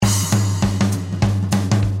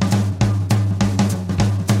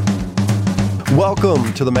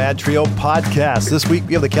Welcome to the Mad Trio podcast. This week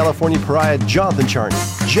we have the California Pariah, Jonathan Charney,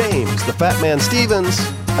 James, the Fat Man Stevens,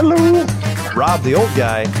 hello, Rob, the old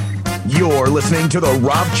guy. You're listening to the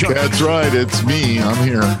Rob Charney. That's right, it's me. I'm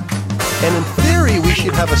here. And in theory, we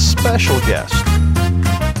should have a special guest.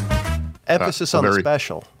 Emphasis on the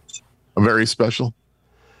special. A very special.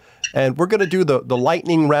 And we're going to do the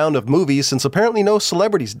lightning round of movies, since apparently no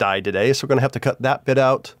celebrities died today, so we're going to have to cut that bit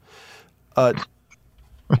out.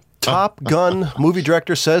 Top Gun movie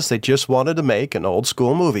director says they just wanted to make an old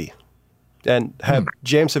school movie. And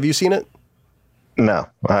James, have you seen it? No,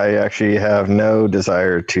 I actually have no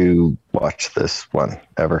desire to watch this one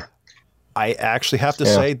ever. I actually have to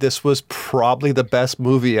say this was probably the best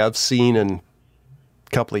movie I've seen in a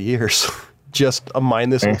couple of years. Just a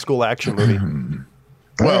mindless old school action movie.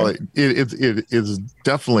 Well, it is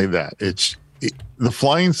definitely that. The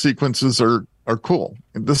flying sequences are cool.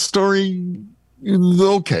 The story is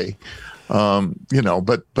okay.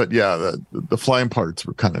 But yeah, the flying parts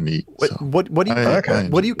were kind of neat. So. What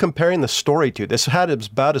are you comparing the story to? This had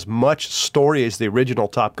about as much story as the original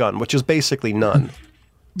Top Gun, which is basically none.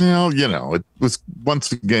 Well, it was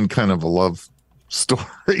once again kind of a love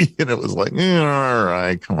story, and it was like, all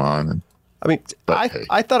right, come on. I mean,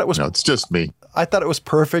 I thought it was. No, it's just me. I thought it was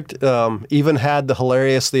perfect. Even had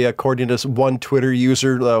according to one Twitter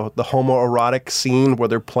user, the homoerotic scene where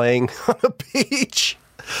they're playing on a beach.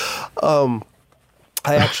 I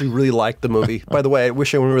actually really liked the movie. By the way, I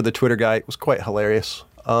wish I remember the Twitter guy. It was quite hilarious.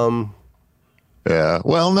 Yeah.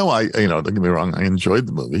 Well, no, don't get me wrong. I enjoyed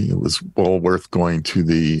the movie. It was well worth going to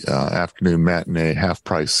the afternoon matinee half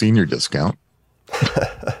price senior discount.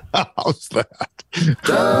 How's that?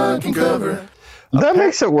 That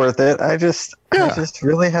makes it worth it. I just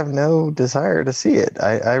really have no desire to see it.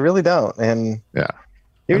 I really don't. And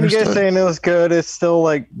even you guys saying it was good, it still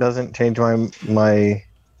doesn't change my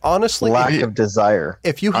honestly lack of desire.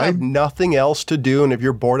 If you have nothing else to do and if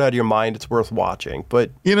you're bored out of your mind, it's worth watching.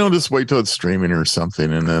 But just wait till it's streaming or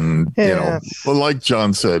something, and then well, like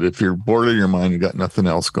John said, if you're bored out of your mind, you got nothing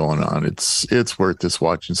else going on. It's worth just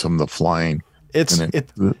watching some of the flying. It's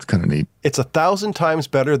kind of neat. It's 1,000 times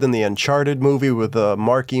better than the Uncharted movie with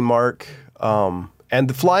Marky Mark. And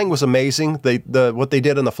the flying was amazing. What they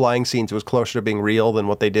did in the flying scenes was closer to being real than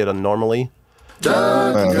what they did on normally.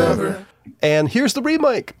 And here's the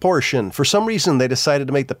remake portion. For some reason, they decided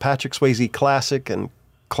to make the Patrick Swayze classic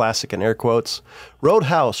in air quotes,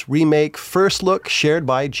 Roadhouse remake first look shared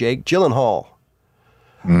by Jake Gyllenhaal.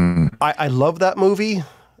 I love that movie.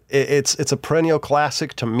 It's a perennial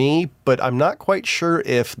classic to me, but I'm not quite sure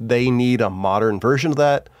if they need a modern version of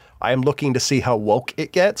that. I am looking to see how woke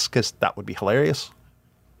it gets, because that would be hilarious.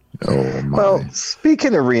 Oh my. Well,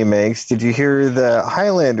 speaking of remakes, did you hear that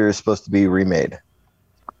Highlander is supposed to be remade?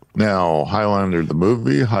 Now, Highlander the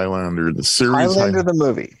movie, Highlander the series, Highlander the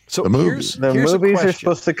movie. So the movie. The movies are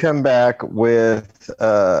supposed to come back with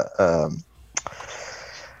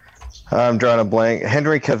I'm drawing a blank.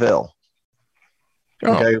 Henry Cavill.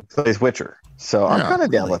 Okay, who plays Witcher. So I'm kind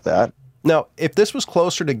of down with that. Now, if this was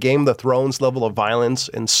closer to Game of Thrones level of violence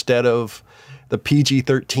instead of the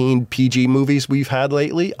PG-13 PG movies we've had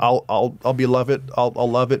lately, I'll love it. I'll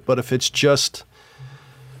love it. But if it's just,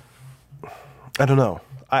 I don't know.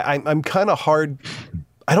 I'm kind of hard.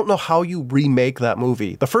 I don't know how you remake that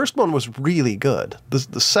movie. The first one was really good.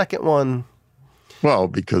 The second one. Well,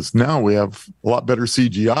 because now we have a lot better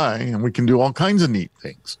CGI and we can do all kinds of neat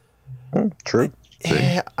things. True.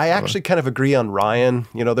 Yeah, I actually kind of agree on Ryan.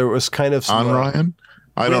 There was kind of some, Ryan.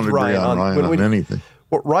 I don't agree on Ryan on anything.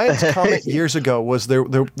 What Ryan's comment years ago was there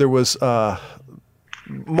was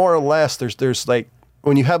more or less there's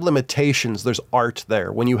when you have limitations, there's art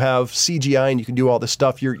there. When you have CGI and you can do all this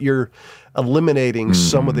stuff, you're eliminating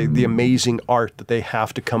some of the amazing art that they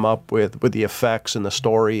have to come up with the effects and the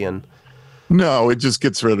story. And no, it just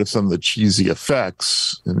gets rid of some of the cheesy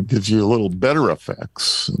effects and it gives you a little better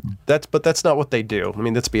effects. But that's not what they do. I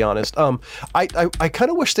mean, let's be honest. I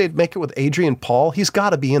kind of wish they'd make it with Adrian Paul. He's got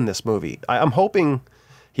to be in this movie. I'm hoping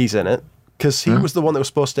he's in it, because he was the one that was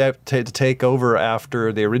supposed to have to take over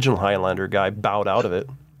after the original Highlander guy bowed out of it.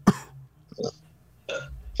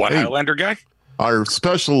 What Highlander guy? Our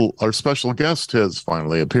special guest has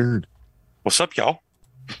finally appeared. What's up, y'all?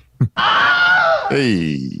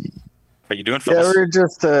 Hey. How you doing, fellas? Yeah, we were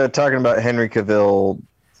just talking about Henry Cavill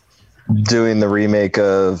doing the remake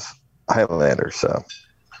of Highlander. So,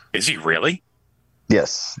 is he really?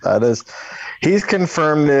 Yes, that is. He's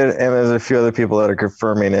confirmed it, and there's a few other people that are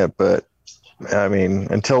confirming it. But I mean,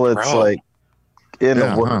 until it's in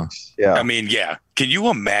the works, I mean, yeah. Can you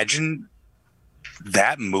imagine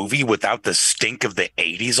that movie without the stink of the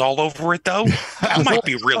 80s all over it, though, that might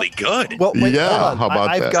be really good. Well, wait, Yeah, hold on. how about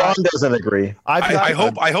I've that? got- John doesn't agree. I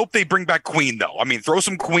hope they bring back Queen, though. I mean, throw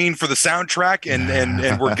some Queen for the soundtrack,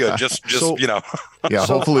 and we're good. Just So- you know. Yeah,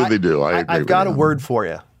 So hopefully they do. I agree. I've got a with word for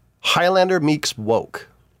you. Highlander meets woke.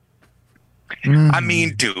 I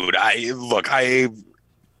mean, dude,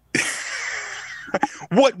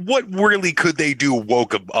 what really could they do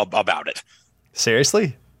woke about it?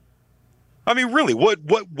 Seriously? I mean, really, what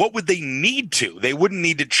would they need to? They wouldn't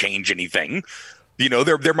need to change anything. You know,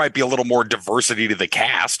 there might be a little more diversity to the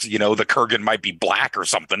cast. You know, the Kurgan might be black or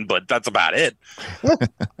something, but that's about it.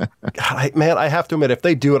 God, I have to admit, if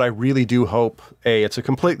they do it, I really do hope it's a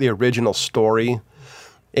completely original story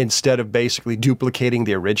instead of basically duplicating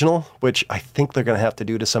the original, which I think they're going to have to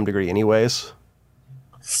do to some degree anyways.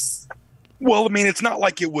 Well, I mean, it's not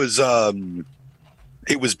like it was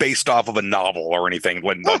based off of a novel or anything,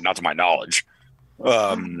 not to my knowledge.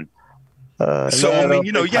 So I mean,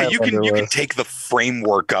 you know, yeah, you can take the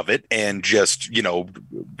framework of it and just, you know,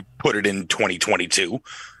 put it in 2022.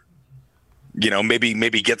 You know,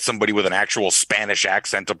 maybe get somebody with an actual Spanish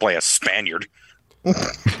accent to play a Spaniard.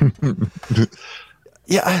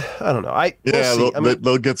 Yeah, I don't know.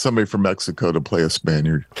 They'll get somebody from Mexico to play a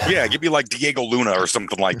Spaniard. Yeah, give me like Diego Luna or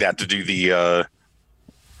something like that to do the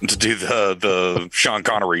Sean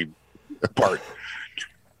Connery part.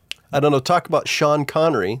 I don't know. Talk about Sean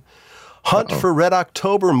Connery. Hunt for Red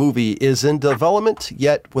October movie is in development,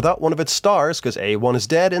 yet without one of its stars, because one is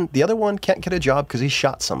dead and the other one can't get a job because he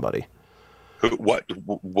shot somebody. What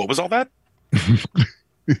was all that?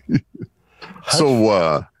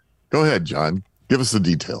 So go ahead, John. Give us the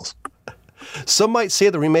details. Some might say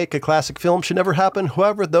the remake of classic film should never happen.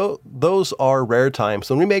 However, those are rare times.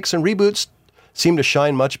 So remakes and reboots seem to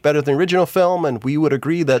shine much better than the original film, and we would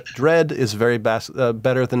agree that Dredd is very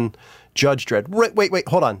better than Judge Dredd. Wait,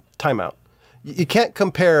 hold on. Time out. You can't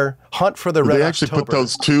compare Hunt for the Red They actually October. put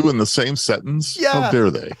those two in the same sentence? Yeah. How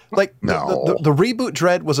dare they? Like, No. the reboot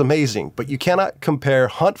Dredd was amazing, but you cannot compare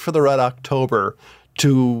Hunt for the Red October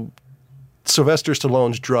to Sylvester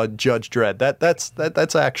Stallone's Judge Dredd.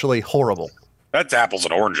 That's actually horrible. That's apples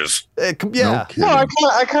and oranges. Yeah. No kidding. No,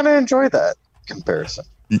 I kind of enjoy that comparison.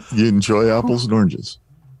 You enjoy apples and oranges?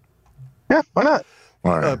 Yeah, why not?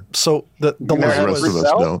 All right. So the the line rest of was,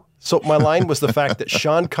 us don't. so my line was the fact that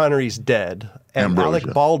Sean Connery's dead and Ambrosia.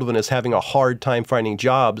 Alec Baldwin is having a hard time finding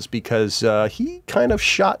jobs because he kind of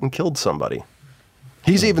shot and killed somebody.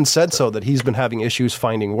 He's even said so, that he's been having issues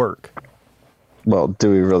finding work. Well, do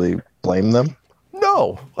we really blame them?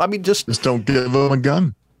 No, I mean just don't give him a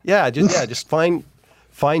gun. just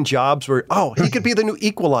find jobs where he could be the new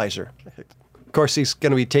Equalizer. Of course, he's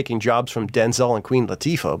going to be taking jobs from Denzel and Queen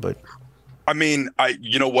Latifah, but I mean,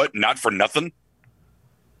 you know what? Not for nothing.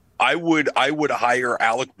 I would hire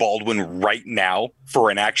Alec Baldwin right now for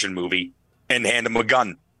an action movie and hand him a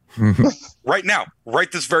gun. Right now,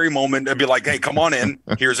 right this very moment, I'd be like, "Hey, come on in.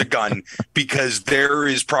 Here's a gun," because there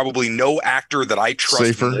is probably no actor that I trust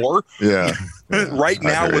Safer? more. Yeah. Right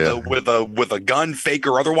now, I hear with a gun, fake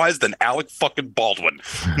or otherwise, than Alec fucking Baldwin.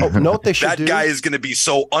 know what they should do? That guy is going to be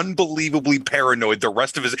so unbelievably paranoid the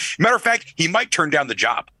rest of his. Matter of fact, he might turn down the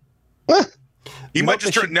job. He might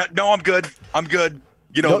just turn. No, I'm good. I'm good.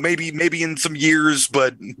 You know, maybe in some years,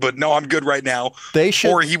 but no, I'm good right now. They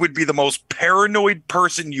should, or he would be the most paranoid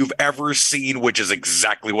person you've ever seen, which is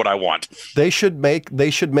exactly what I want. They should make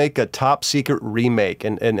a top secret remake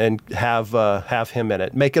and have him in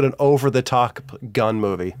it. Make it an over the top gun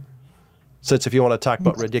movie. Since if you want to talk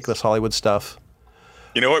about ridiculous Hollywood stuff,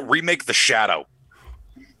 you know what? Remake The Shadow.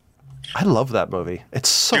 I love that movie. It's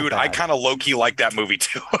so dude. bad. I kind of low key like that movie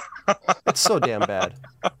too. It's so damn bad.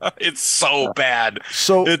 It's so bad.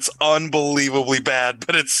 So it's unbelievably bad,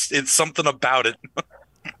 but it's something about it.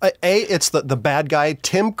 It's the bad guy.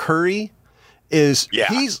 Tim Curry is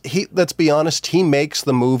let's be honest, he makes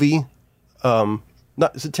the movie.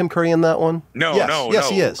 Is it Tim Curry in that one? No, yes,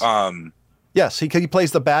 he is. Yes, he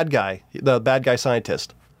plays the bad guy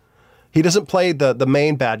scientist. He doesn't play the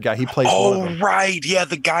main bad guy. He plays one of them. Right. Yeah,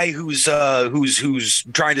 the guy who's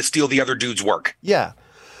trying to steal the other dude's work. Yeah.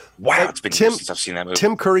 Wow, it's been years since I've seen that movie.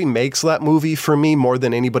 Tim Curry makes that movie for me more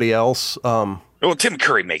than anybody else. Well, Tim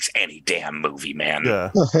Curry makes any damn movie, man.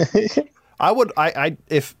 Yeah.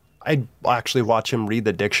 If I'd actually watch him read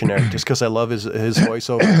the dictionary just because I love his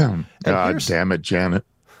voiceover. God damn it, Janet.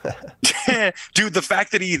 Dude, the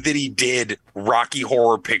fact that he did Rocky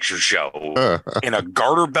Horror Picture Show in a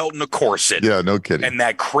garter belt and a corset. Yeah, no kidding. And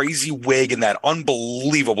that crazy wig and that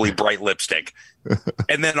unbelievably bright lipstick.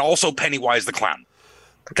 And then also Pennywise the Clown.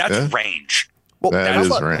 That's range. Well, That is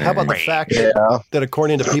right. How about the fact that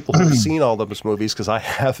according to people who've seen all those movies, because I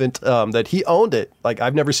haven't, that he owned it. Like,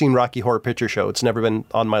 I've never seen Rocky Horror Picture Show. It's never been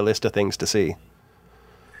on my list of things to see.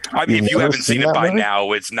 I mean, if you haven't seen it by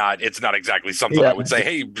now, it's not exactly something I would say,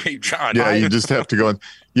 hey, John. Yeah, you just have to go.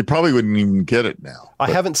 You probably wouldn't even get it now.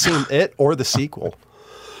 I haven't seen it or the sequel.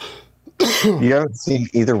 You haven't seen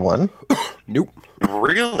either one? Nope.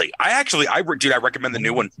 Really? I recommend the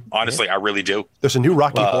new one. Honestly, I really do. There's a new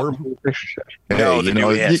Rocky Horror Picture Show. No, the new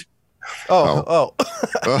hit. Like,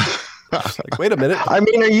 wait a minute. I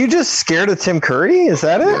mean, are you just scared of Tim Curry? Is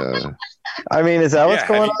that it? Yeah. I mean, is that what's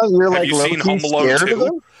going on? You're like seen Home Alone scared 2? of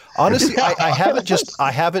him? Honestly,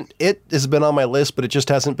 I haven't. It has been on my list, but it just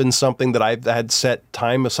hasn't been something that I've had set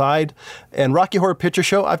time aside. And Rocky Horror Picture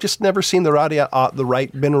Show, I've just never seen been around the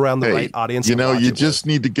right audience. You know, you just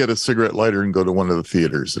need to get a cigarette lighter and go to one of the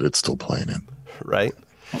theaters that it's still playing in. Right.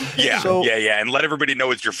 Yeah, and let everybody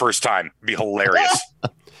know it's your first time. It'd be hilarious.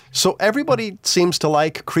 So everybody seems to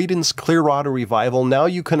like Creedence Clearwater Revival. Now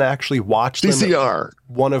you can actually watch them CCR,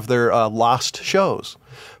 one of their lost shows.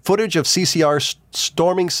 Footage of CCR's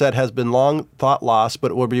storming set has been long thought lost,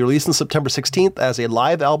 but it will be released on September 16th as a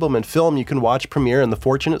live album and film. You can watch premiere in The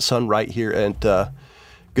Fortunate Son right here at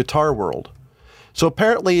Guitar World. So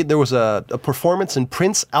apparently there was a performance in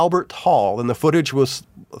Prince Albert Hall, and the footage was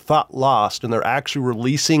thought lost, and they're actually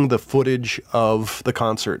releasing the footage of the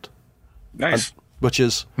concert. Nice. Which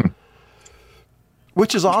is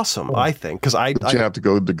awesome, I think, because you have to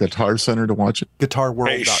go to the Guitar Center to watch it.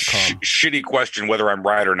 GuitarWorld.com. Shitty question, whether I'm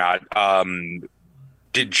right or not.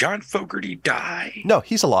 Did John Fogerty die? No,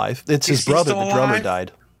 he's alive. It's his brother, the drummer,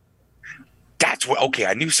 died. That's what. Okay,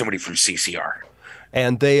 I knew somebody from CCR,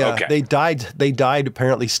 and they died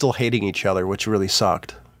apparently still hating each other, which really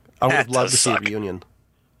sucked. I would have loved to see a reunion.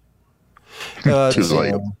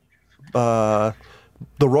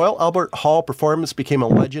 The Royal Albert Hall performance became a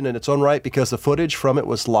legend in its own right because the footage from it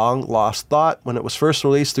was long lost thought. When it was first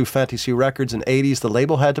released through Fantasy Records in the 80s, the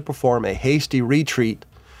label had to perform a hasty retreat.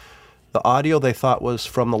 The audio they thought was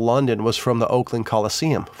from the London was from the Oakland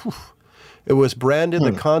Coliseum. Whew. It was branded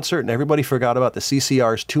the concert, and everybody forgot about the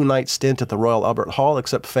CCR's 2-night stint at the Royal Albert Hall,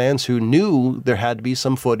 except fans who knew there had to be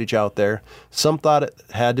some footage out there. Some thought it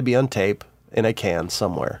had to be on tape in a can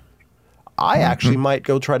somewhere. I actually might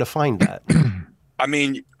go try to find that. I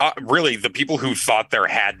mean, really, the people who thought there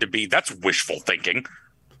had to be, that's wishful thinking.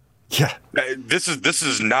 Yeah. This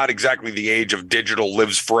is not exactly the age of digital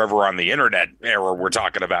lives forever on the internet era we're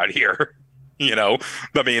talking about here. You know,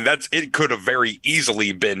 I mean, it could have very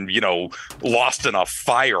easily been, lost in a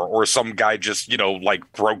fire, or some guy just,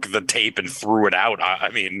 broke the tape and threw it out.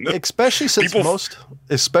 I mean, especially since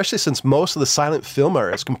most of the silent film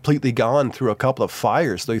era is completely gone through a couple of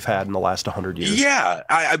fires they've had in the last 100 years. Yeah,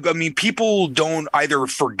 I mean, people don't either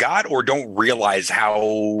forgot or don't realize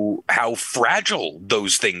how fragile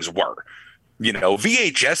those things were.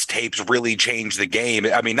 VHS tapes really changed the game.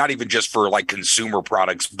 I mean, not even just for like consumer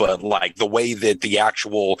products, but like the way that the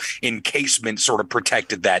actual encasement sort of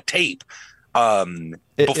protected that tape.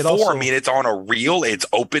 It's on a reel, it's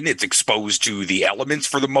open, it's exposed to the elements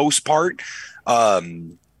for the most part.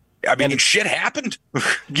 Shit happened.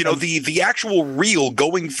 The actual reel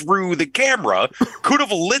going through the camera could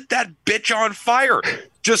have lit that bitch on fire.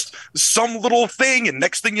 Just some little thing, and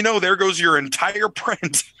next thing you know, there goes your entire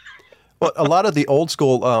print. Well, a lot of the old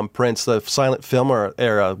school prints, the silent film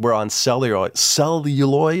era, were on celluloid.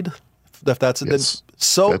 If that's it. Yes,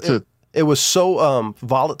 it was so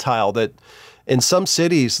volatile that in some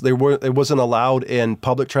cities it wasn't allowed in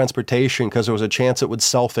public transportation because there was a chance it would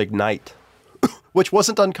self-ignite, which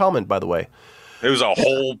wasn't uncommon, by the way. There was a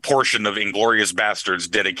whole portion of Inglourious Bastards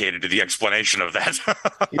dedicated to the explanation of that.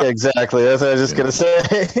 Yeah, exactly. That's what I was just gonna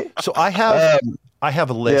say. So I have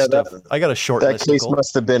a list I got a short list. That case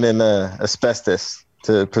must have been in asbestos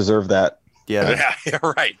to preserve that. Yeah,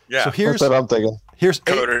 right. Yeah. So here's that's what I'm thinking. Here's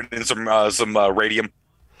coated in some radium.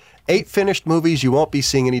 8 finished movies you won't be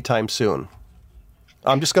seeing anytime soon.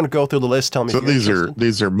 I'm just going to go through the list. Tell me. So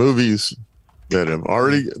these are movies that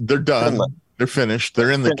they're done. They're finished.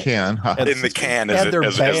 They're in the can. In the can,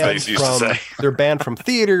 as they used to say. They're banned from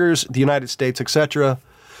theaters, the United States, etc.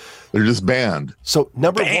 They're just banned. So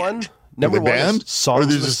number one is songs. Or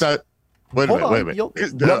they're just not. Wait a minute.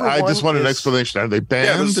 I just want an explanation. Are they banned?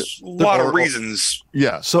 Yeah, there's a lot of reasons.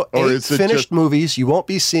 Yeah. So 8 finished movies you won't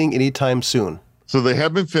be seeing anytime soon. So they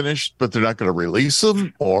have been finished, but they're not going to release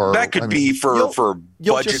them, or that could be for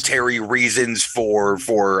budgetary reasons, for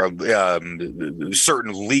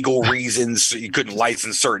certain legal reasons. You couldn't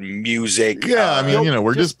license certain music. Yeah,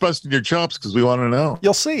 we're just busting your chops because we want to know.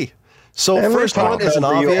 You'll see. So first one is an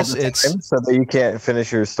obvious. It's so that you can't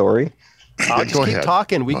finish your story. I'll just keep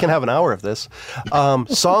talking. We can have an hour of this.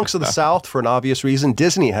 Songs of the South, for an obvious reason.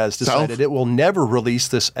 Disney has decided it will never release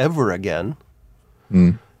this ever again.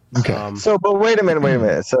 Okay. But wait a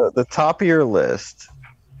minute. So the top of your list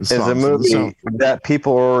is a movie that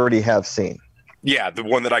people already have seen. Yeah, the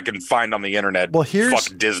one that I can find on the internet. Well,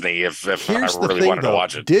 fuck Disney if I really wanted to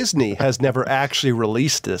watch it. Disney has never actually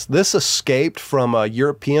released this. This escaped from a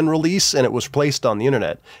European release, and it was placed on the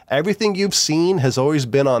internet. Everything you've seen has always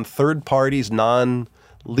been on third parties,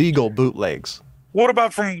 non-legal bootlegs. What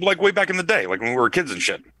about from like way back in the day, like when we were kids and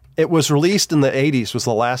shit? It was released in the 80s, was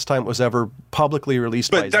the last time it was ever publicly released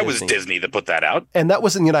by Disney. But that was Disney that put that out. And that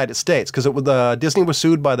was in the United States, because Disney was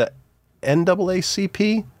sued by the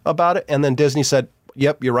NAACP about it, and then Disney said,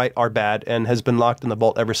 yep, you're right, our bad, and has been locked in the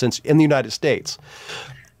vault ever since in the United States.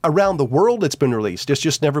 Around the world, it's been released. It's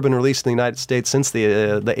just never been released in the United States since the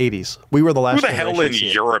 80s. We were the last. Who the hell in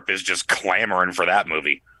Europe is just clamoring for that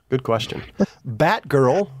movie? Good question.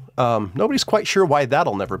 Batgirl. Nobody's quite sure why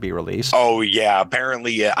that'll never be released. Oh, yeah.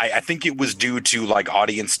 Apparently, I think it was due to like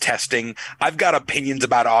audience testing. I've got opinions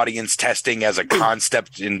about audience testing as a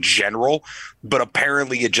concept in general, but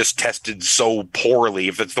apparently it just tested so poorly,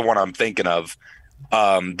 if it's the one I'm thinking of,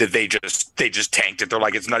 that they just tanked it. They're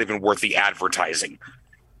like, it's not even worth the advertising.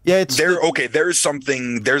 Yeah, there's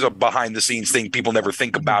a behind the scenes thing people never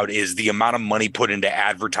think about, is the amount of money put into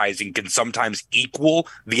advertising can sometimes equal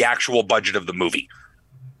the actual budget of the movie.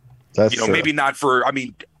 That's true. Maybe not for,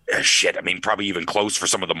 probably even close for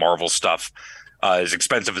some of the Marvel stuff. As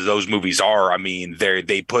expensive as those movies are,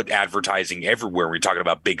 they put advertising everywhere. We're talking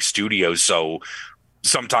about big studios, so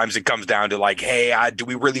sometimes it comes down to like, hey, do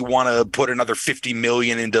we really want to put another $50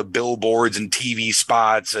 million into billboards and TV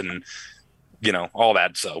spots and all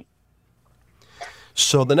that?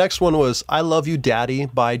 So the next one was "I Love You, Daddy"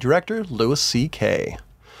 by director Louis C.K.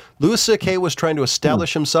 Louis C.K. was trying to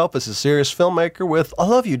establish himself as a serious filmmaker with "I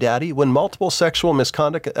Love You, Daddy" when multiple sexual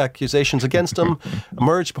misconduct accusations against him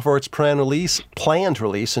emerged before its planned release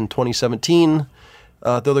in 2017.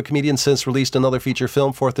 Though the comedian since released another feature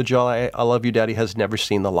film, 4th of July, "I Love You, Daddy" has never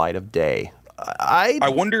seen the light of day. I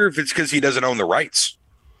wonder if it's because he doesn't own the rights.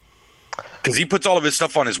 Because he puts all of his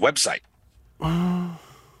stuff on his website.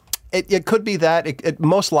 It could be that. It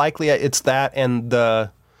most likely it's that, and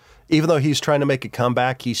even though he's trying to make a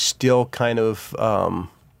comeback, he's still kind of,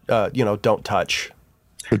 don't touch.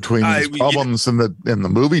 Between his problems in the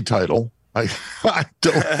movie title, I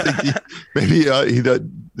don't think he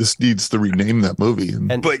just needs to rename that movie.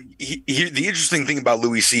 But the interesting thing about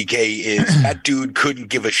Louis C.K. is that dude couldn't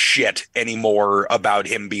give a shit anymore about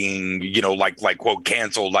him being, like quote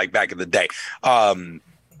canceled like back in the day.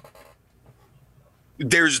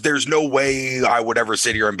 There's no way I would ever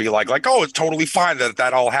sit here and be like, oh, it's totally fine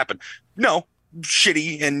that all happened. No,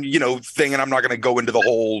 shitty and, thing. And I'm not going to go into the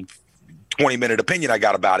whole 20-minute opinion I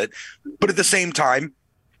got about it. But at the same time,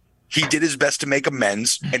 he did his best to make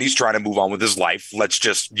amends and he's trying to move on with his life. Let's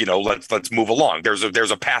just, let's move along. There's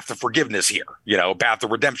a path of forgiveness here, a path of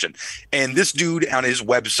redemption. And this dude on his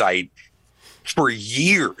website for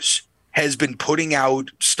years has been putting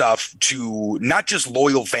out stuff to not just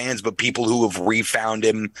loyal fans, but people who have refound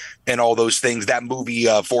him and all those things. That movie,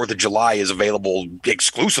 4th of July, is available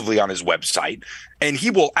exclusively on his website, and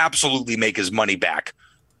he will absolutely make his money back.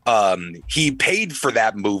 He paid for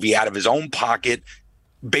that movie out of his own pocket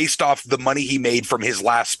based off the money he made from his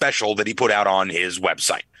last special that he put out on his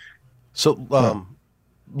website. So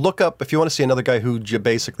look up, if you want to see another guy who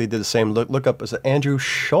basically did the same, look up, is it Andrew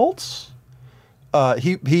Schultz?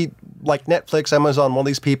 He like Netflix, Amazon, one of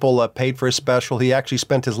these people paid for his special. He actually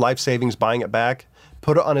spent his life savings buying it back,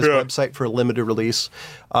 put it on his website for a limited release.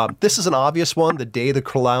 This is an obvious one, The Day the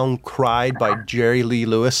Clown Cried by Jerry Lee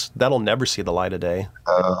Lewis. That'll never see the light of day.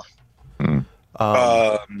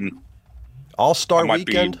 All-Star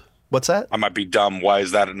Weekend. What's that? I might be dumb. Why is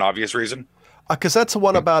that an obvious reason? Because that's the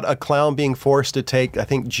one about a clown being forced to take, I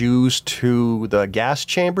think, Jews to the gas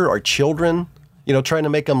chamber, or children, trying to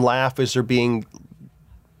make them laugh as they're being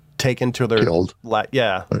taken to their killed.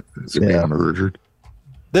 Yeah. Being murdered.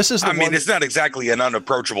 This is it's not exactly an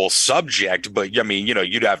unapproachable subject, but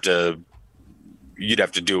you'd have to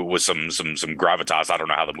do it with some gravitas. I don't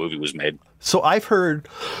know how the movie was made. So I've heard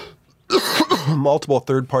multiple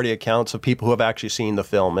third-party accounts of people who have actually seen the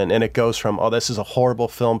film, and it goes from, oh, this is a horrible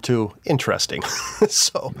film, to interesting.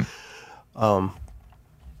 So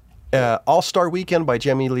All-Star Weekend by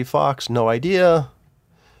Jamie Lee Fox, no idea.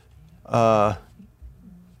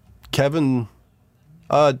 Kevin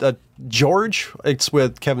George, it's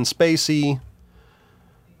with Kevin Spacey.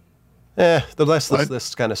 The rest of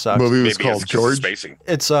this kind of sucks. Movie was called George. Spacing.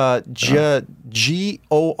 It's Gore.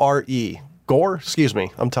 Gore, excuse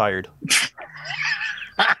me, I'm tired.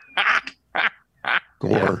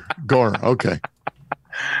 Gore. Okay.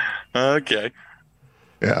 Okay.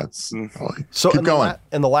 Yeah. It's So keep going.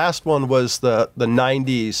 And the last one was the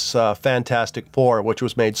 90s Fantastic Four, which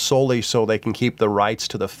was made solely so they can keep the rights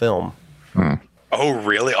to the film. Oh,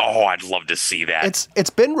 really? Oh, I'd love to see that. It's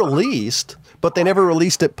been released, but they never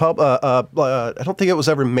released it. I don't think it was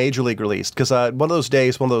ever major league released because one of those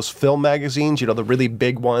days, one of those film magazines, the really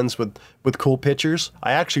big ones with cool pictures.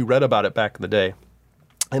 I actually read about it back in the day,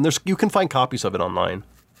 and you can find copies of it online.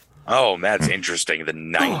 Oh, that's interesting. The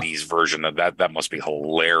 90s version of that must be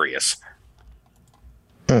hilarious.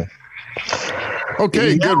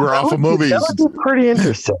 Okay, good. We're off of movies. That would be pretty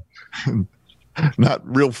interesting. Not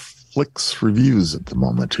real flicks reviews at the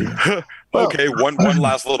moment here. Okay, one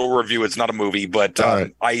last little review. It's not a movie, but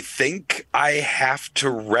right. I think I have to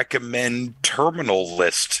recommend Terminal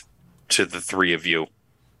List to the three of you.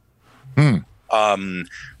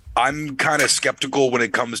 I'm kind of skeptical when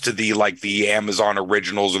it comes to the Amazon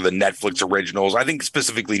originals or the Netflix originals. I think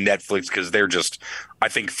specifically Netflix because they're just, I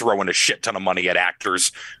think, throwing a shit ton of money at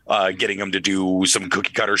actors, getting them to do some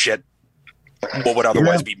cookie cutter shit. What would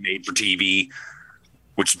otherwise be made for TV,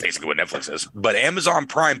 which is basically what Netflix is. But Amazon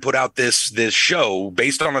Prime put out this show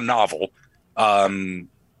based on a novel.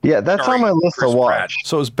 Yeah, that's on my list to watch. Pratt.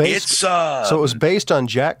 So it was based on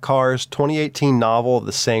Jack Carr's 2018 novel of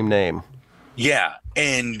the same name. Yeah,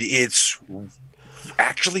 and it's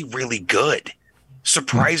actually really good.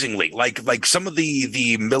 Surprisingly, like some of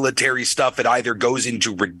the military stuff, it either goes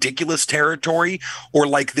into ridiculous territory or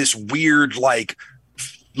like this weird like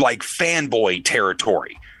fanboy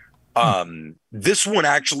territory. This one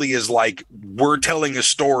actually is like we're telling a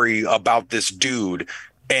story about this dude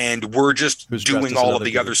and we're just doing all of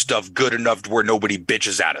the other stuff good enough to where nobody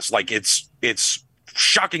bitches at us. Like it's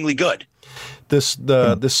shockingly good.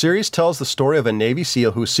 The series tells the story of a Navy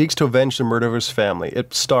SEAL who seeks to avenge the murder of his family.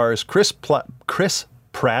 It stars Chris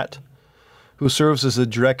Pratt, who serves as the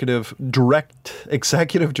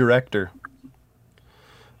executive director.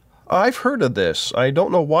 I've heard of this. I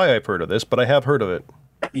don't know why I've heard of this, but I have heard of it.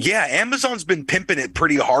 Yeah, Amazon's been pimping it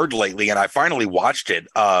pretty hard lately, and I finally watched it.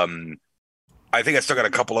 I think I still got a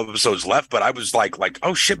couple of episodes left, but I was like,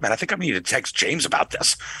 oh shit, man, I think I need to text James about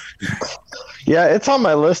this. Yeah, it's on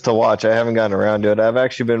my list to watch. I haven't gotten around to it. I've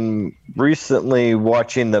actually been recently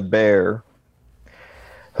watching The Bear,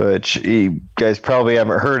 which you guys probably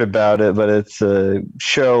haven't heard about it, but it's a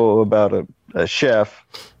show about a chef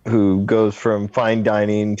who goes from fine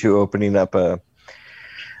dining to opening up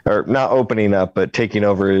not opening up, but taking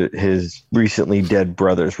over his recently dead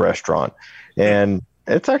brother's restaurant. And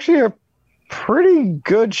it's actually a pretty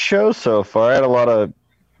good show so far. I had a lot of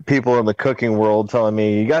people in the cooking world telling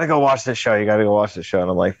me, you got to go watch this show. And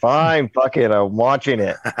I'm like, fine, fuck it. I'm watching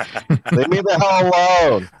it. Leave me the hell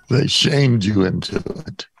alone. They shamed you into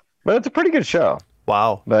it. But it's a pretty good show.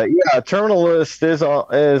 Wow. But yeah, Terminal List is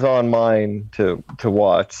on mine to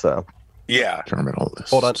watch. So yeah. Terminal List.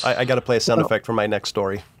 Hold on. I got to play a sound effect for my next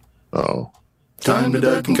story. Oh. Time to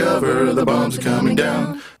duck and cover. The bombs are coming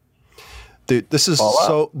down. Dude, this is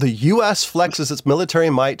so the U.S. flexes its military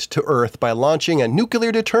might to Earth by launching a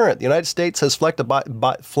nuclear deterrent. The United States has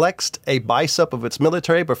flexed a bicep of its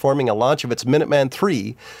military, performing a launch of its Minuteman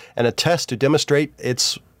III and a test to demonstrate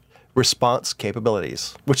its response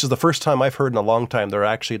capabilities, which is the first time I've heard in a long time they're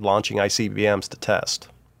actually launching ICBMs to test.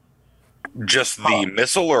 Just the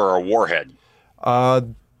missile or a warhead?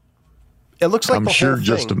 It looks like I'm the sure whole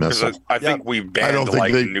just thing. a missile. I think we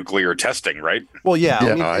banned nuclear testing, right? Well, yeah.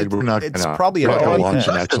 We're not it's gonna, probably we're not gonna launch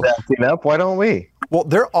an Tested actual. acting up. Why don't we? Well,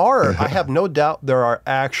 there are. I have no doubt there are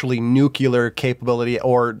actually nuclear capability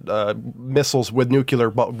or missiles with nuclear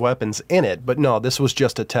weapons in it. But no, this was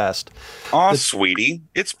just a test. Sweetie,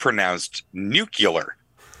 it's pronounced nuclear.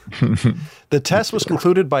 The test was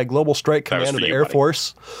concluded by Global Strike Command of the Air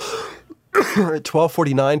Force at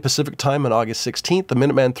 12:49 Pacific time on August 16th. The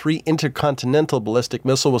Minuteman III intercontinental ballistic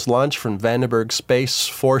missile was launched from Vandenberg Space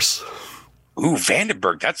Force. Ooh,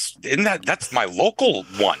 Vandenberg. That's my local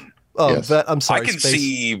one. Oh, yes. I'm sorry. I can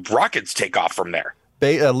see rockets take off from there.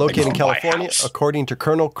 Located in California, according to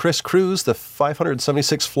Colonel Chris Cruz, the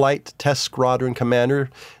 576th Flight Test Squadron commander.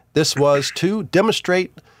 This was to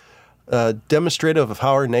demonstrative of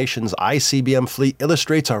how our nation's ICBM fleet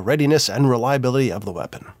illustrates our readiness and reliability of the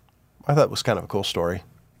weapon. I thought it was kind of a cool story.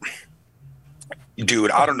 Dude,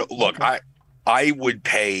 I don't know. Look, I would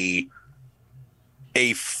pay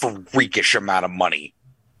a freakish amount of money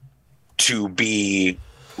to be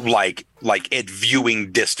like at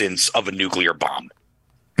viewing distance of a nuclear bomb.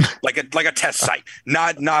 like a test site.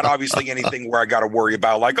 Not obviously anything where I got to worry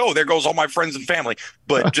about like, oh, there goes all my friends and family,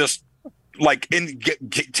 but just like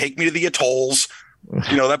take me to the atolls,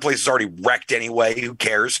 You know, that place is already wrecked anyway. Who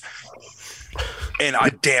cares? And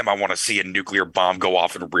I want to see a nuclear bomb go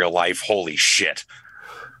off in real life. Holy shit.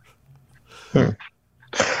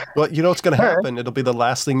 Well, you know what's going to happen. It'll be the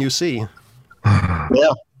last thing you see.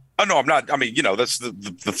 Yeah. Oh, no, I'm not. I mean, you know, that's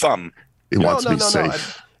the thumb. He wants to be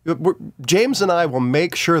safe. James and I will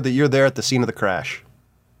make sure that you're there at the scene of the crash.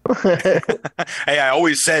 Hey, I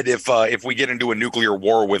always said if we get into a nuclear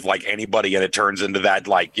war with like anybody and it turns into that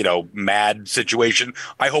like, you know, mad situation,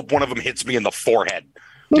 I hope one of them hits me in the forehead.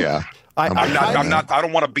 Yeah. I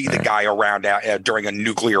don't want to be the guy around during a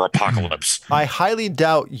nuclear apocalypse. I highly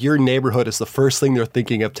doubt your neighborhood is the first thing they're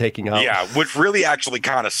thinking of taking out. Yeah, which really actually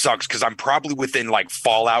kind of sucks because I'm probably within like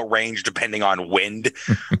fallout range depending on wind.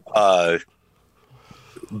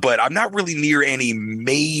 But I'm not really near any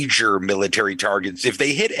major military targets. If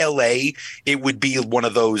they hit LA, it would be one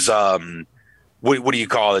of those what do you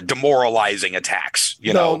call it? Demoralizing attacks.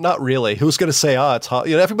 You know, not really. Who's going to say, it's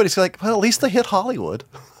you know, everybody's like, well, at least they hit Hollywood.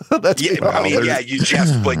 That's yeah, I mean, yeah, you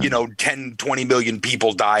jest, but you know, 10, 20 million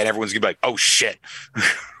people die and everyone's gonna be like, oh shit.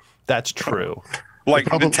 That's true. Like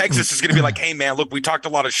Texas is gonna be like, hey man, look, we talked a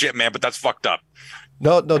lot of shit, man, but that's fucked up.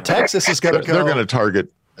 No, Texas is gonna go. They're gonna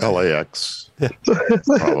target LAX.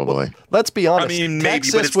 Probably. Let's be honest. I mean,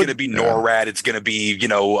 Texas maybe, but it's going to be NORAD. It's going to be, you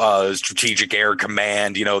know, Strategic Air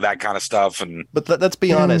Command, you know, that kind of stuff. But let's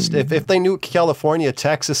be honest. If they knew California,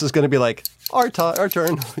 Texas is going to be like our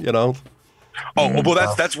turn. You know. Oh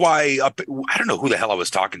well, that's why. I don't know who the hell I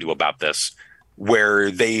was talking to about this,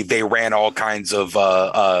 where they ran all kinds of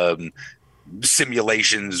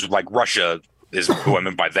simulations. Like Russia is who I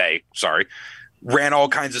meant by they. Sorry. Ran all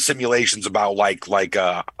kinds of simulations about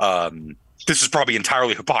this is probably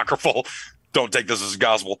entirely apocryphal. Don't take this as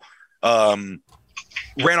gospel. Ran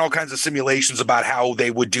all kinds of simulations about how they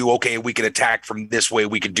would do. Okay, we can attack from this way.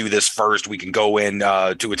 We can do this first. We can go in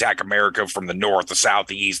to attack America from the north, the south,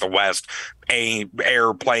 the east, the west,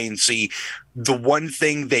 air, plane, sea. The one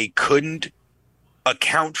thing they couldn't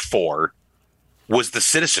account for was the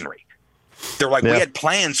citizenry. They're like, we had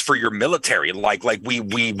plans for your military. Like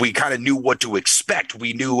we kind of knew what to expect.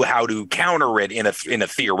 We knew how to counter it in a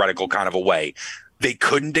theoretical kind of a way. They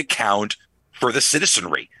couldn't account for the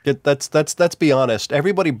citizenry. Let's be honest.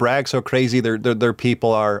 Everybody brags how crazy their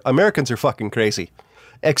people are. Americans are fucking crazy,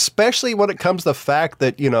 especially when it comes to the fact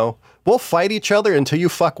that, you know, we'll fight each other until you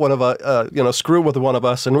fuck one of us, screw with one of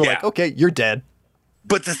us, and we're like, okay, you're dead.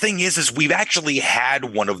 But the thing is we've actually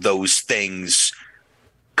had one of those things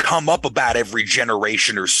come up about every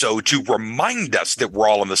generation or so to remind us that we're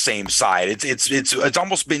all on the same side. It's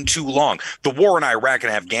almost been too long. The war in Iraq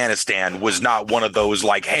and Afghanistan was not one of those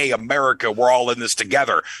like, hey, America, we're all in this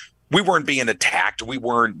together. We weren't being attacked. We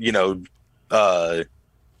weren't, doing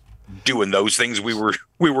those things. We were.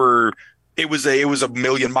 It was a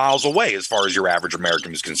million miles away as far as your average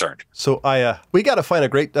American is concerned. So we got to find a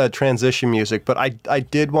great transition music, but I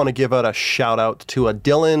did want to give out a shout out to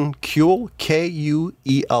Dylan Kuehl,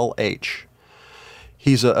 Kuelh.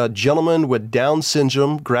 He's a gentleman with Down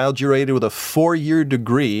syndrome, graduated with a 4-year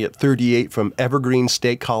degree at 38 from Evergreen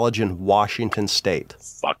State College in Washington State.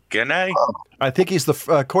 Fucking A. I think he's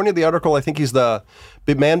according to the article, I think he's the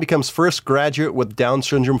man becomes first graduate with Down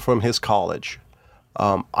syndrome from his college.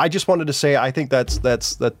 I just wanted to say, I think that's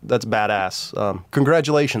badass.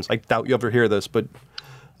 Congratulations. I doubt you ever hear this, but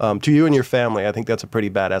to you and your family, I think that's a pretty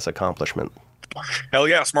badass accomplishment. Hell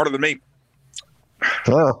yeah, smarter than me.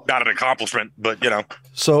 Oh. Not an accomplishment, but you know.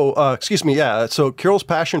 So, So Kuehl's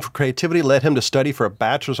passion for creativity led him to study for a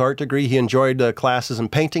bachelor's art degree. He enjoyed classes in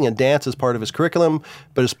painting and dance as part of his curriculum,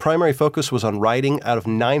 but his primary focus was on writing. Out of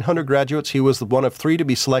 900 graduates, he was one of 3 to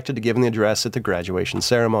be selected to give the address at the graduation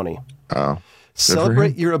ceremony. Oh.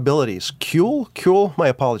 Celebrate your abilities. Kuehl, my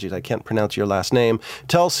apologies, I can't pronounce your last name,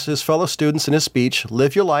 tells his fellow students in his speech,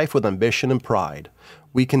 live your life with ambition and pride.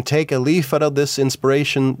 We can take a leaf out of this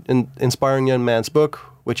inspiring young man's book,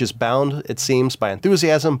 which is bound, it seems, by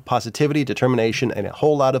enthusiasm, positivity, determination, and a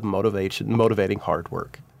whole lot of motivating hard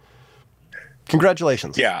work.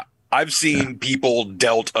 Congratulations. Yeah. I've seen people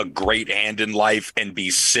dealt a great hand in life and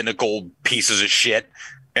be cynical pieces of shit.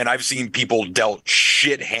 And I've seen people dealt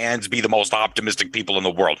shit hands be the most optimistic people in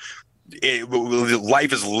the world.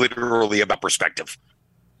 Life is literally about perspective.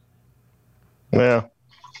 Yeah.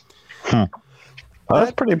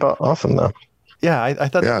 That's pretty awesome, though. Yeah, I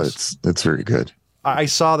thought. Yeah, it's very good. I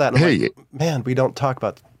saw that. And hey, like, man, we don't talk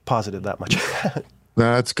about positive that much.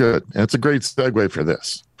 That's good. That's a great segue for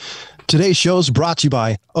this. Today's show is brought to you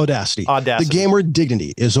by Audacity. The game where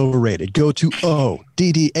dignity is overrated. Go to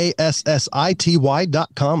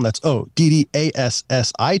ODDASSITY.com. That's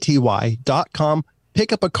ODDASSITY.com.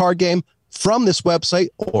 Pick up a card game, from this website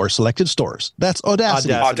or selected stores. That's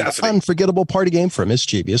Audacity. Unforgettable party game for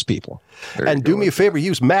mischievous people. And do me a favor,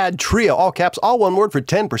 use Mad Trio, all caps, all one word, for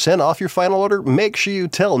 10% off your final order. Make sure you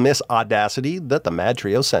tell Miss Audacity that the Mad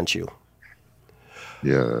Trio sent you.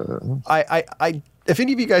 Yeah. If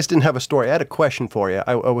any of you guys didn't have a story, I had a question for you.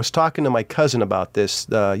 I was talking to my cousin about this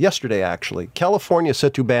yesterday, actually. California is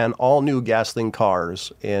set to ban all new gasoline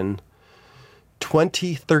cars in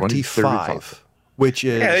 2035. Which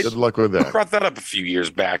is good luck with that. Brought that up a few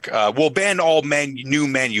years back. We'll ban all new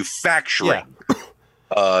manufacturing,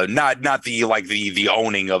 not the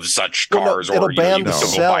owning of such cars. It'll ban the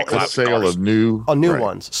sale of new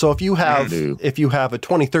ones. So if you have a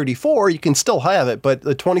 2034, you can still have it, but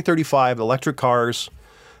the 2035 electric cars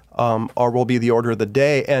will be the order of the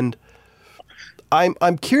day. And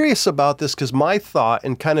I'm curious about this because my thought,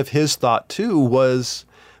 and kind of his thought too, was,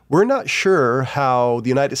 we're not sure how the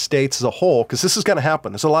United States as a whole, because this is going to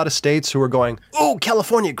happen. There's a lot of states who are going, oh,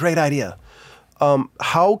 California, great idea.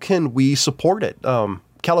 How can we support it?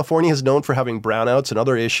 California is known for having brownouts and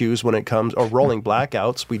other issues when it comes, or rolling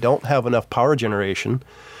blackouts. We don't have enough power generation.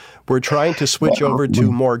 We're trying to switch over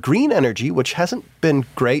to more green energy, which hasn't been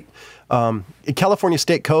great. California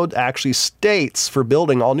State Code actually states for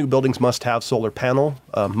building, all new buildings must have solar panel,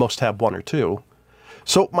 most have one or two.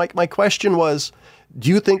 So my question was, do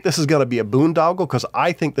you think this is going to be a boondoggle? Because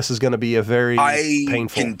I think this is going to be a very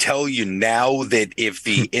painful. I can tell you now that if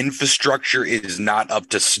the infrastructure is not up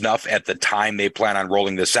to snuff at the time they plan on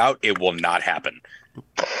rolling this out, it will not happen.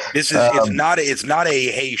 This is it's not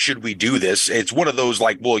a hey, should we do this? It's one of those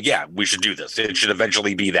like, well, yeah, we should do this. It should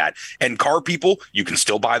eventually be that. And car people, you can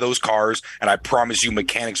still buy those cars, and I promise you,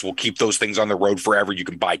 mechanics will keep those things on the road forever. You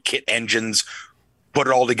can buy kit engines, put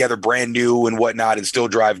it all together brand new and whatnot, and still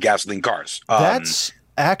drive gasoline cars. That's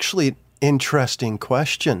actually an interesting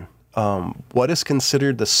question. What is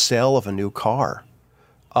considered the sale of a new car?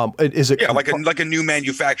 Is it like a new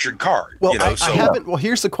manufactured car? Well, I haven't. Well,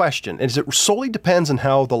 here's the question: is it solely depends on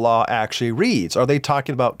how the law actually reads? Are they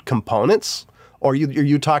talking about components, or are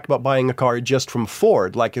you talking about buying a car just from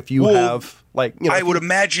Ford? Like if you have. I would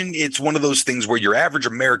imagine it's one of those things where your average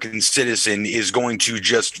American citizen is going to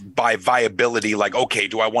just buy viability. Like, okay,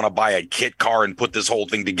 do I want to buy a kit car and put this whole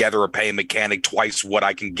thing together, or pay a mechanic twice what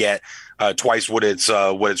I can get, twice what it's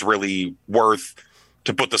really worth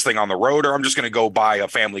to put this thing on the road, or I'm just going to go buy a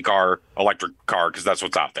family car, electric car, because that's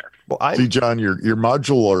what's out there. Well, see, John, your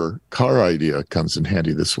modular car idea comes in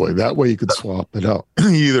handy this way. That way you could swap it out,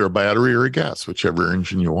 either a battery or a gas, whichever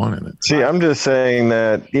engine you want in it. See, I'm just saying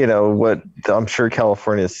that, what I'm sure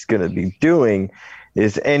California is going to be doing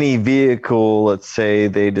is any vehicle, let's say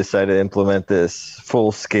they decide to implement this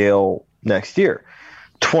full scale next year,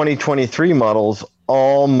 2023 models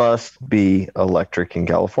all must be electric in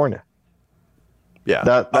California. Yeah,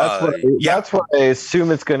 that's what I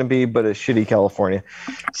assume it's going to be, but it's shitty California.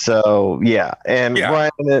 So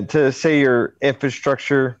Ryan, to say your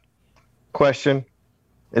infrastructure question,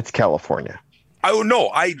 it's California. Oh no,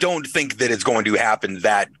 I don't think that it's going to happen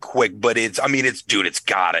that quick. But really,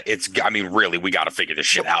 we gotta figure this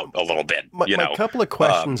shit out a little bit. My couple of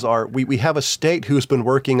questions are: we have a state who's been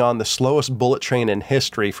working on the slowest bullet train in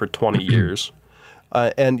history for 20 years.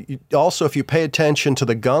 And also, if you pay attention to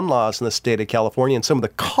the gun laws in the state of California and some of the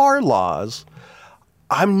car laws,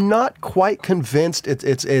 I'm not quite convinced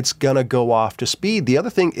it's going to go off to speed. The other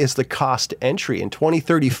thing is the cost entry. In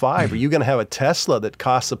 2035, are you going to have a Tesla that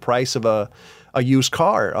costs the price of a used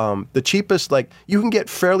car? The cheapest, you can get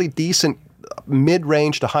fairly decent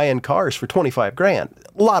mid-range to high-end cars for $25,000.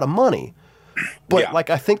 A lot of money. But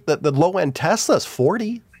I think that the low-end Tesla is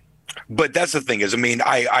 $40,000. But that's the thing is,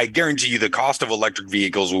 I guarantee you the cost of electric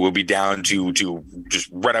vehicles will be down to just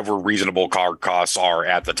whatever reasonable car costs are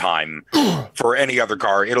at the time for any other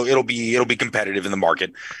car. It'll be competitive in the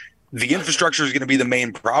market. The infrastructure is going to be the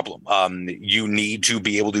main problem. You need to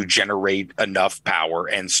be able to generate enough power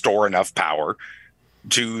and store enough power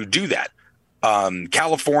to do that.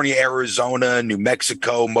 California, Arizona, New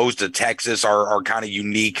Mexico, most of Texas are kind of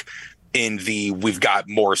unique in we've got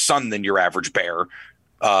more sun than your average bear.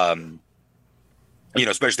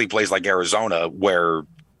 Especially a place like Arizona where,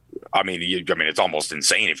 it's almost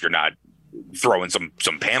insane if you're not throwing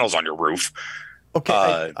some panels on your roof.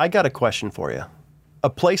 Okay. I got a question for you. A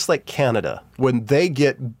place like Canada, when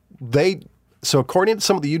so according to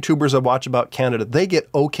some of the YouTubers I watch about Canada, they get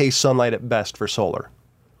okay sunlight at best for solar.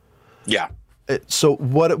 Yeah. So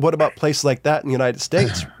what about places like that in the United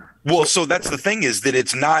States? Well, so that's the thing, is that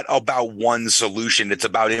it's not about one solution. It's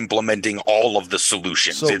about implementing all of the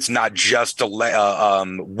solutions. So, it's not just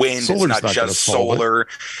wind. It's not just solar.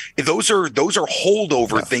 Those are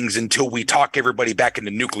holdover things until we talk everybody back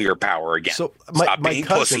into nuclear power again. So stop being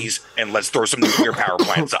pussies and let's throw some nuclear power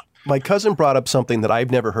plants up. My cousin brought up something that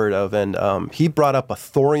I've never heard of, and he brought up a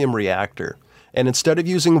thorium reactor. And instead of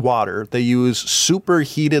using water, they use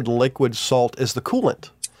superheated liquid salt as the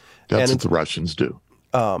coolant. That's what the Russians do.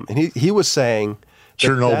 And he was saying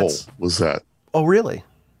Chernobyl was that. Oh, really?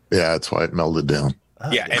 Yeah, that's why it melted down.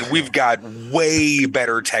 Yeah, and we've got way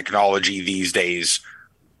better technology these days,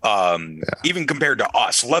 even compared to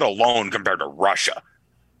us, let alone compared to Russia.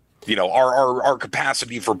 You know, our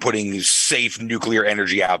capacity for putting safe nuclear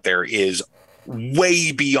energy out there is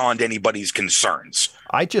way beyond anybody's concerns.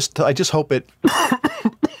 I just hope it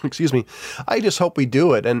excuse me. I just hope we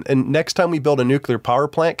do it. And next time we build a nuclear power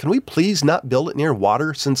plant, can we please not build it near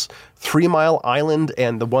water, since 3 Mile Island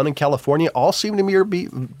and the one in California all seem to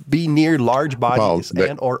be near large bodies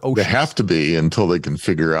or oceans? They have to be until they can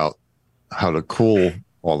figure out how to cool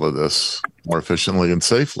all of this more efficiently and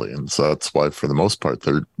safely. And so that's why, for the most part,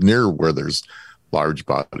 they're near where there's large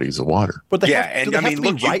bodies of water. But look,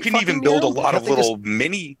 you can even build a lot of little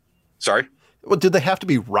mini. Sorry. Well, did they have to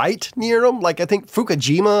be right near them? Like, I think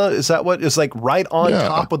Fukushima, is that what is like right on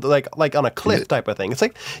top of like on a cliff type of thing? It's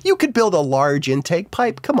like, you could build a large intake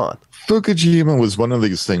pipe. Come on. Fukushima was one of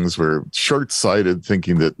these things where short-sighted,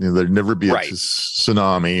 thinking that there'd never be a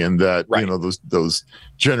tsunami, and that those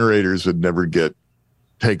generators would never get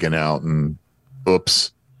taken out, and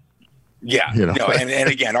oops. Yeah, and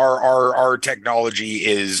again, our technology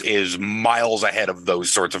is miles ahead of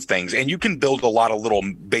those sorts of things, and you can build a lot of little,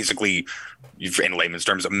 basically, in layman's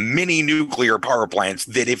terms, mini nuclear power plants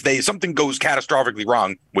that if something goes catastrophically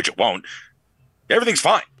wrong, which it won't, everything's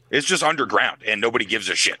fine. It's just underground, and nobody gives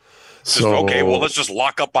a shit. Let's just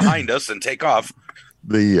lock up behind us and take off.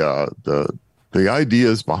 The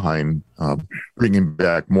ideas behind bringing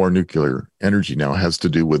back more nuclear energy now has to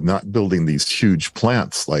do with not building these huge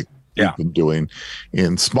plants like we've been doing,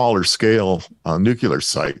 in smaller scale nuclear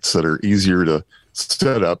sites that are easier to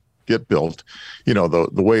set up, get built. You know,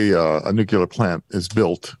 the way a nuclear plant was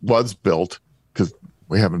built, because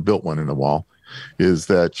we haven't built one in a while, is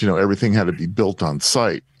that, everything had to be built on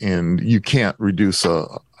site, and you can't reduce a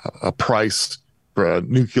price for a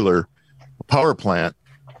nuclear power plant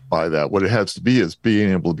by that. What it has to be is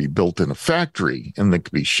being able to be built in a factory and then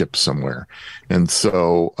could be shipped somewhere. And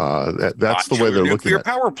so that's the way they're looking at nuclear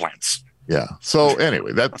power plants. Yeah. So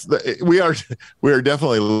anyway, we are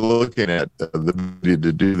definitely looking at the ability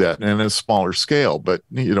to do that in a smaller scale, but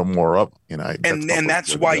more up. And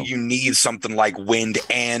that's why you need something like wind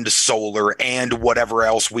and solar and whatever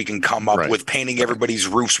else we can come up with, painting everybody's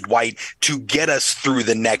roofs white to get us through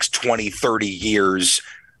the next 20, 30 years.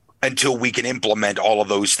 Until we can implement all of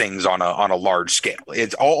those things on a large scale.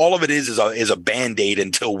 It's all of it is a Band-Aid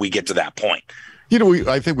until we get to that point.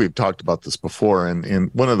 I think we've talked about this before,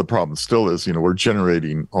 and one of the problems still is, we're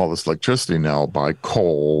generating all this electricity now by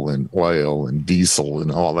coal and oil and diesel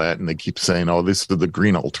and all that, and they keep saying, oh, this is the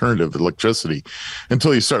green alternative electricity,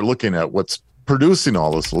 until you start looking at what's producing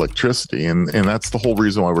all this electricity, and that's the whole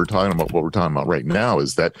reason why we're talking about what we're talking about right now,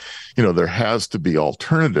 is that there has to be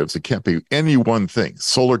alternatives. It can't be any one thing.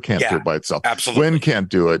 Solar can't do it by itself. Absolutely. Wind can't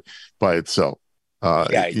do it by itself.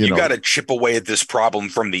 You got to chip away at this problem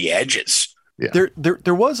from the edges. Yeah.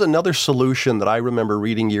 There was another solution that I remember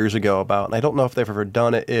reading years ago about, and I don't know if they've ever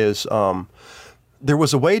done it, is there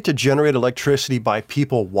was a way to generate electricity by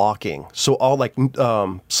people walking. So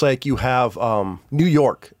it's like you have New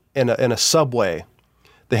York in a subway.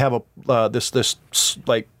 They have this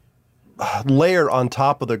like layer on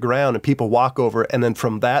top of the ground, and people walk over, and then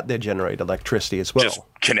from that they generate electricity as well. Just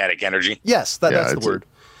kinetic energy. Yes, that's the word.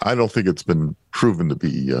 I don't think it's been proven to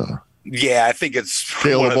be. I think it's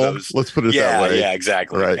scalable. One of those, let's put it that way. Yeah,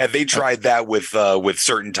 exactly. Right. And they tried that with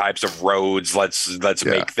certain types of roads. Let's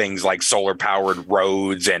make things like solar powered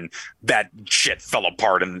roads, and that shit fell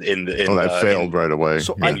apart in that failed right away.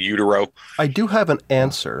 So in utero. I do have an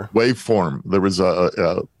answer. Waveform. There was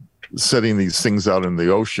a setting these things out in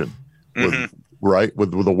the ocean, with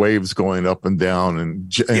the waves going up and down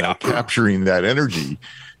and capturing that energy.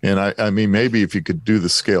 And I mean, maybe if you could do the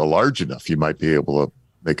scale large enough, you might be able to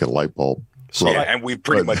make a light bulb. And we've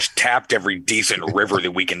pretty much tapped every decent river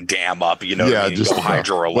that we can dam up. Just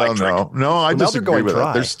hydroelectric. No, I disagree with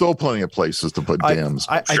that. There's still plenty of places to put dams.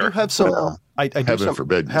 I do have some. I do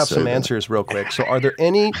have some answers real quick. So, are there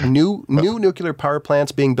any new nuclear power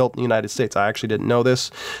plants being built in the United States? I actually didn't know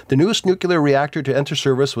this. The newest nuclear reactor to enter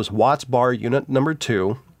service was Watts Bar Unit Number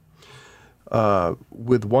 2.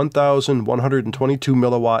 with 1,122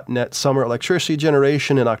 milliwatt net summer electricity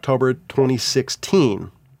generation in October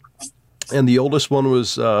 2016. And the oldest one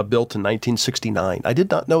was built in 1969. I did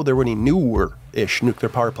not know there were any newer-ish nuclear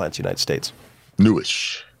power plants in the United States.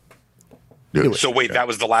 Newish. So wait, that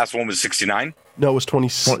was the last one was 69? No, it was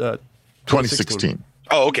 2016.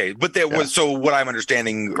 Oh, okay. But there was, so what I'm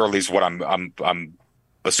understanding, or at least what I'm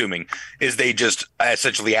assuming, is they just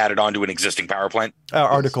essentially added on to an existing power plant. Our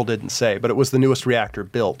article didn't say, but it was the newest reactor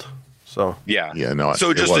built. So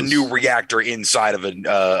so just a new reactor inside of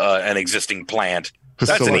an existing plant.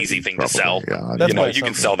 That's an easy thing to sell. Yeah, you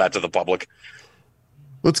can sell that to the public.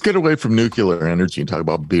 Let's get away from nuclear energy and talk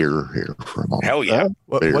about beer here for a moment. Hell yeah!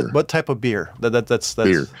 What type of beer? That's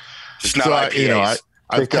beer. Just not IPAs.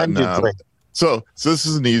 I've gotten. So this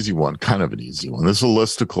is an easy one, kind of an easy one. This is a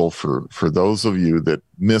listicle for those of you that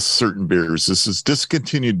miss certain beers. This is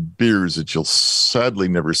discontinued beers that you'll sadly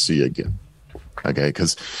never see again. Okay,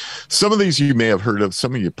 because some of these you may have heard of,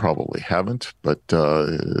 some of you probably haven't. But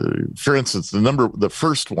for instance, the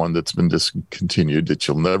first one that's been discontinued that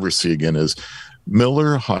you'll never see again is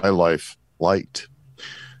Miller High Life Light.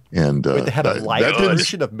 And wait, they had a light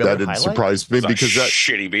version of Miller High Life? That didn't surprise me because that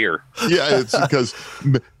shitty beer. Yeah, it's because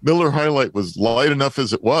Miller High Life was light enough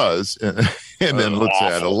as it was, and then let's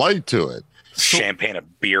add a light to it. Champagne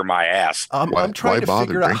of beer, my ass. I'm trying to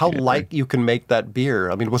figure out how light you can make that beer.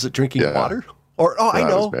 I mean, was it drinking water? Or I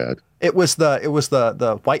know, was bad. It was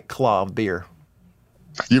the White Claw beer.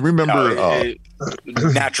 You remember?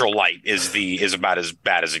 Natural Light is about as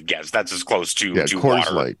bad as it gets. That's as close to Coors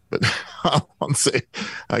water. Light. But I won't say.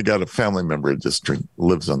 I got a family member that just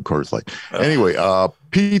lives on Coors Light. Anyway,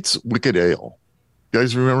 Pete's Wicked Ale. You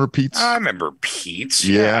guys remember Pete's? I remember Pete's.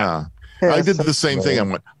 Yeah. I did the same thing. I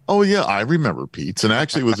went, oh yeah, I remember Pete's, and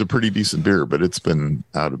actually it was a pretty decent beer, but it's been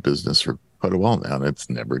out of business for quite a while now, and it's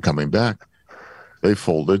never coming back. They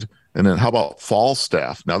folded. And then how about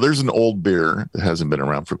Falstaff? Now, there's an old beer that hasn't been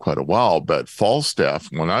around for quite a while, but Falstaff,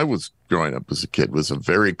 when I was growing up as a kid, was a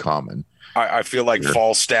very common. I feel like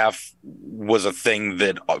Falstaff was a thing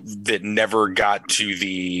that never got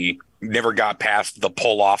past the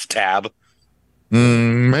pull-off tab.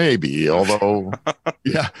 Maybe, although,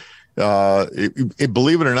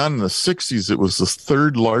 believe it or not, in the 60s, it was the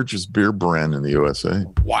third largest beer brand in the USA.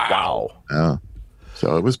 Wow. Yeah.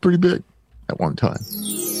 So it was pretty big at one time.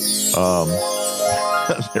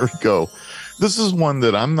 There we go. This is one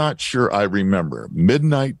that I'm not sure I remember.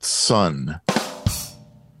 Midnight Sun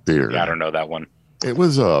beer. Yeah, I don't know that one. It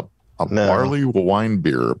was a barley wine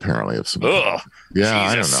beer, apparently, of some kind.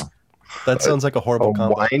 Yeah, Jesus. I don't know. That sounds like a horrible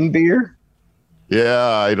combo. Wine beer? Yeah,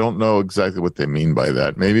 I don't know exactly what they mean by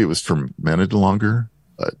that. Maybe it was fermented longer.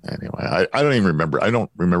 But anyway, I don't even remember. I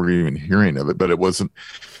don't remember even hearing of it, but it wasn't.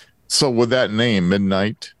 So with that name,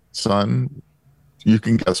 Midnight Sun, you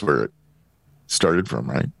can guess where it started from,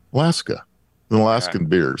 right? Alaska. An Alaskan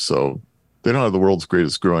beer. So they don't have the world's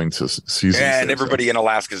greatest growing season. And everybody in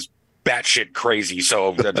Alaska is batshit crazy,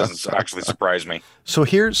 so that doesn't actually surprise me. So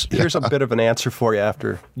here's a bit of an answer for you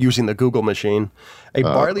after using the Google machine. A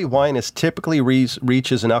barley wine is typically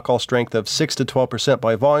reaches an alcohol strength of 6 to 12%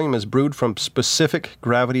 by volume, is brewed from specific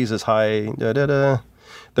gravities as high.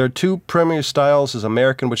 There are two primary styles: is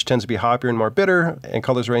American, which tends to be hoppier and more bitter, and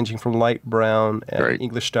colors ranging from light brown, and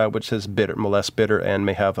English style, which is less bitter, and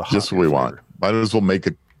may have a hot. Just what we want. Might as well make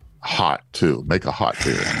it hot too. Make a hot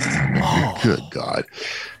beer. Good God.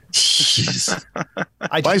 Jeez.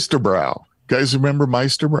 Meisterbrow. Guys remember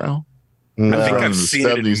Meisterbrow? No. I think I've seen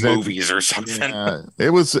it in movies or something. Yeah,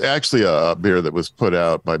 it was actually a beer that was put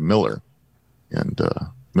out by Miller, and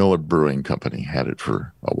Miller Brewing Company had it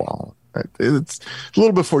for a while. It's a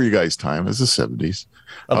little before you guys' time. It's the 70s.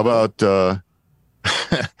 How about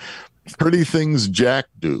Pretty Things Jack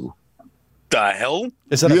Do? The hell?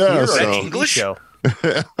 Is that a beer or an English show?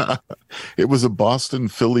 It was a Boston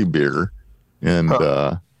Philly beer, and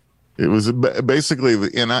it was basically,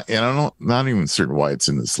 and I'm not even certain why it's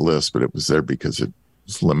in this list, but it was there because it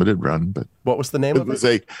was limited run. But what was the name of it? It was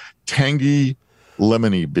a tangy,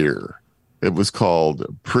 lemony beer. It was called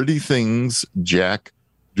Pretty Things Jack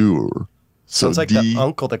Do. Sounds like the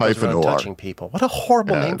uncle that goes around touching people. What a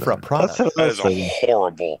horrible name for a product. That is a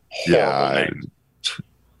horrible name.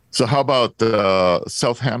 So how about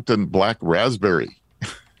Southampton Black Raspberry?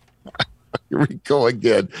 Here we go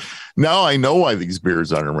again. Now I know why these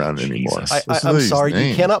beers aren't around anymore. I'm sorry,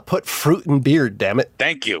 you cannot put fruit in beer. Damn it!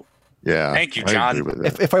 Thank you. Yeah, thank you, John.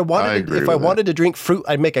 If I wanted to drink fruit,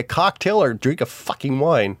 I'd make a cocktail or drink a fucking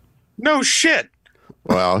wine. No shit.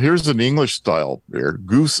 Well, here's an English style beer: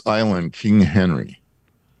 Goose Island King Henry.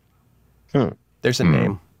 There's a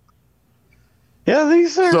name. Yeah,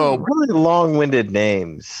 these are really long-winded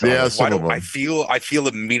names. Yeah, why do I feel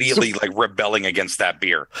immediately like rebelling against that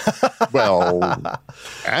beer? Well,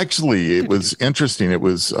 actually, it was interesting. It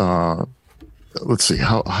was let's see,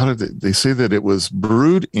 how did they say that it was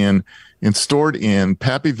brewed and stored in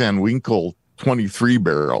Pappy Van Winkle 23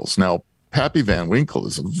 barrels. Now, Pappy Van Winkle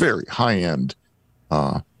is a very high-end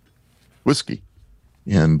whiskey.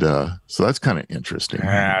 And so that's kind of interesting.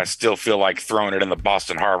 I still feel like throwing it in the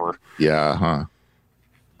Boston Harbor. Yeah, huh?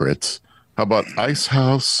 Brits. How about Ice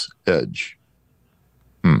House Edge?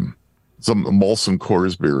 Some Molson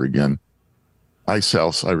Coors beer again. Ice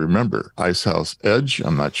House, I remember. Ice House Edge,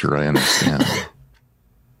 I'm not sure I understand.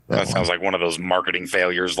 That sounds like one of those marketing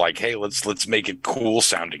failures. Like, hey, let's make it cool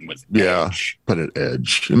sounding with Edge. Put it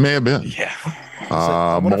Edge. It may have been. Yeah.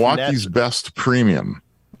 Milwaukee's Best Premium.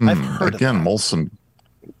 I've heard again, of that. Molson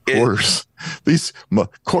Coors. These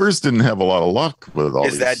Coors didn't have a lot of luck with all.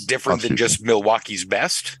 Is that different than just Milwaukee's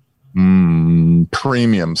Best?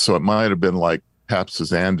 Premium. So it might have been like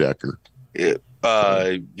Pabst's Andecker.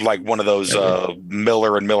 Like one of those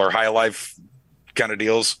Miller and Miller High Life kind of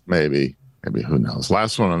deals. Maybe who knows?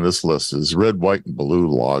 Last one on this list is Red, White, and Blue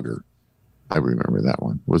Lager. I remember that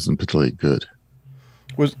one. Wasn't particularly good.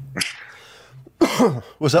 Was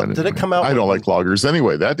that? Did it come out? I don't like lagers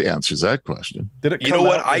anyway. That answers that question. Did it? You know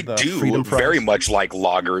what? I do very much like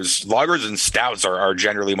lagers. Lagers and stouts are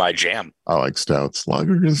generally my jam. I like stouts.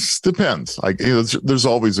 Lagers depends. There's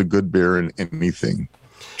always a good beer in anything.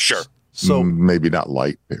 Sure. So maybe not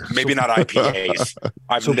light beer. Maybe not IPAs.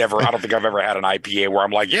 I don't think I've ever had an IPA where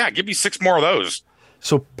I'm like, yeah, give me 6 more of those.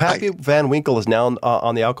 So Pappy Van Winkle is now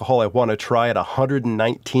on the alcohol I want to try at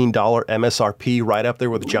 $119 MSRP, right up there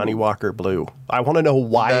with Johnny Walker Blue. I want to know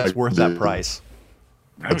why it's worth that price.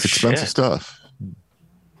 That's expensive stuff.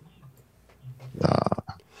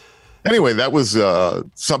 Anyway, that was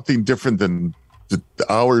something different than the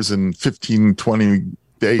hours and 15, 20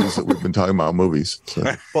 days that we've been talking about movies. So.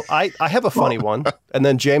 Well, I have a funny one, and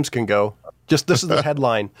then James can go. This is the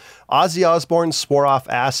headline. Ozzy Osbourne swore off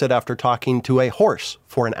acid after talking to a horse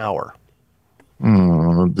for an hour.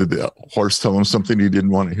 Did the horse tell him something he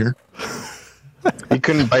didn't want to hear? He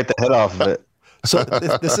couldn't bite the head off of it. So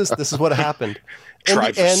this is what happened.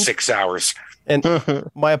 Tried for 6 hours. And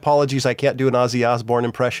my apologies, I can't do an Ozzy Osbourne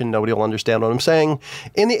impression. Nobody will understand what I'm saying.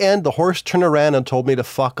 In the end, the horse turned around and told me to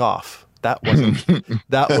fuck off. That wasn't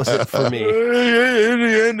it for me. In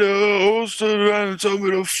the end, the horse turned around and told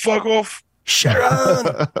me to fuck off.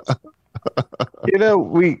 Sharon!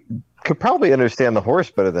 We could probably understand the horse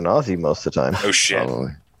better than Ozzy most of the time. Oh, shit.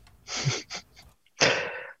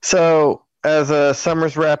 So, as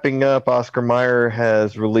summer's wrapping up, Oscar Mayer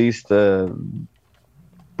has released a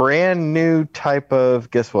brand new type of,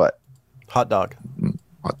 guess what? Hot dog.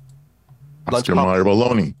 Oscar Mayer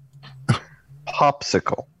bologna.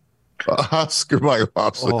 Popsicle. Oscar Mayer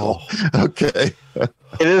popsicle. Oh. Okay.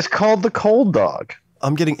 It is called the cold dog.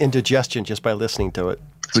 I'm getting indigestion just by listening to it.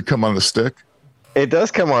 Does it come on a stick? It does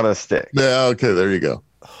come on a stick. Yeah, okay, there you go.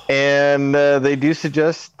 And they do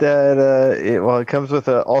suggest that it comes with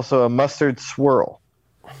also a mustard swirl.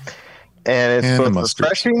 And it's both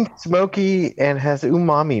refreshing, smoky, and has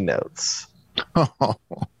umami notes.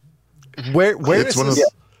 Where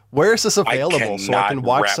is this available so I can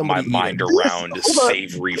watch somebody my mind around a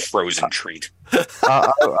savory frozen treat?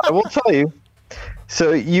 I will tell you.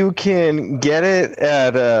 So you can get it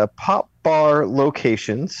at Pop Bar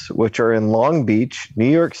locations, which are in Long Beach, New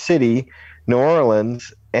York City, New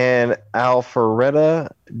Orleans, and Alpharetta,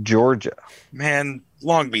 Georgia. Man,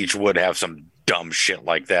 Long Beach would have some dumb shit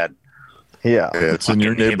like that. Yeah, it's in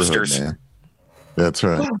your neighborhood, man. That's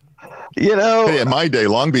right. Hey, in my day,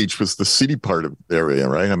 Long Beach was the city part of the area,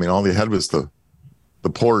 right? I mean, all they had was the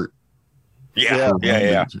port. Yeah.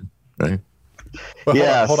 Right. But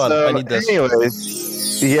hold on. I need this.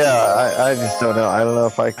 Anyways, I just don't know. I don't know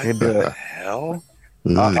if I could do it. Hell,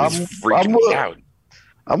 I'm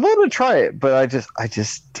willing to try it, but I just I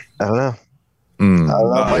don't know. I don't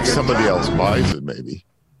know if somebody else buys it, maybe.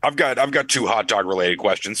 I've got 2 hot dog related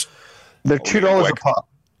questions. They're $2 a pop.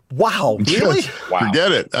 Wow, really? Wow.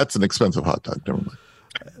 Forget it. That's an expensive hot dog. Never mind.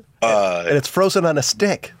 And it's frozen on a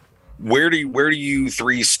stick. Where do you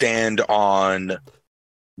 3 stand on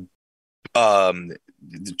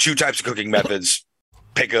 2 types of cooking methods?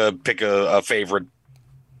 Pick a favorite.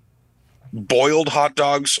 Boiled hot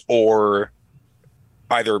dogs or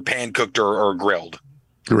either pan cooked or grilled?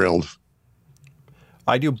 Grilled.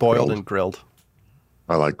 I do boiled and grilled.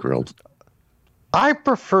 I like grilled. I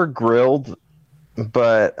prefer grilled,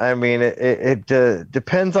 but I mean it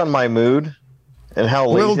depends on my mood. and how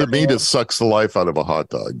Well, lazy to me, they are. just sucks the life out of a hot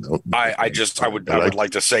dog. No, I would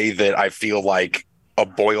like to say that I feel like a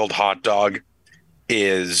boiled hot dog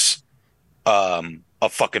is a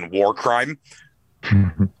fucking war crime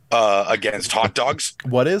against hot dogs.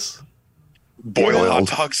 What is? Boiled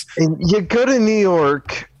hot dogs. And you go to New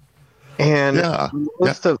York, and Yeah.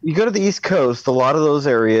 you go to the East Coast. A lot of those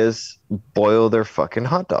areas boil their fucking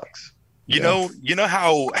hot dogs. You know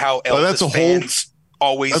how Elvis that's a whole- fans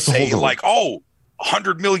always that's a say whole- like, oh,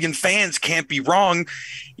 100 million fans can't be wrong.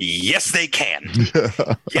 Yes, they can.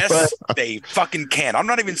 Yes, they fucking can. I'm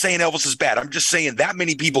not even saying Elvis is bad. I'm just saying that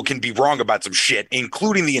many people can be wrong about some shit,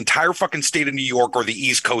 including the entire fucking state of New York or the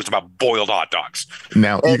East Coast about boiled hot dogs.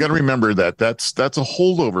 Now you got to remember that's a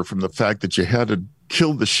holdover from the fact that you had to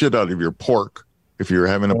kill the shit out of your pork if you were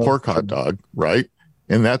having a pork hot dog, right?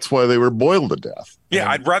 And that's why they were boiled to death. Yeah,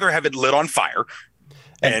 I'd rather have it lit on fire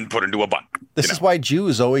and put into a bun. This is why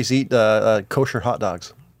Jews always eat kosher hot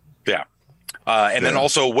dogs. Yeah. And then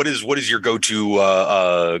also, what is your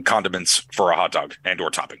go-to condiments for a hot dog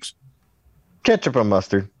and/or toppings? Ketchup and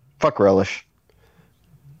mustard. Fuck relish.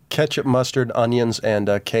 Ketchup, mustard, onions, and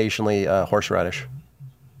occasionally horseradish.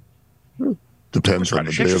 Depends on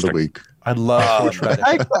the day of the week. I love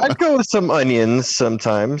horseradish. I'd go with some onions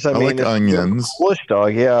sometimes. I mean, like onions. Bush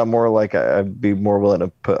dog, yeah, more like I'd be more willing to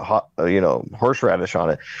put horseradish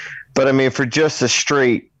on it. But I mean, for just a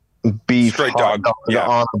straight beef Straight hot dog, yeah.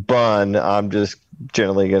 on a bun, I'm just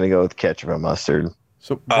generally going to go with ketchup and mustard.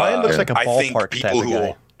 So Ryan looks like a I think ballpark type people of who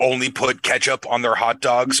guy. only put ketchup on their hot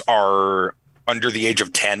dogs are under the age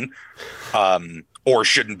of 10, or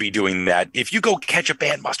shouldn't be doing that. If you go ketchup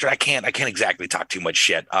and mustard, I can't exactly talk too much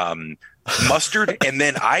shit. Mustard, and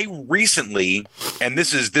then I recently, and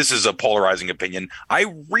this is a polarizing opinion, I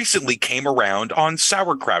recently came around on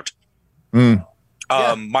sauerkraut. Mm.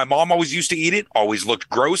 My mom always used to eat it, always looked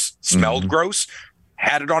gross, smelled gross.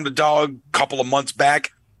 Had it on the dog a couple of months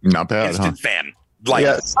back. Not bad, Instant fan. Like,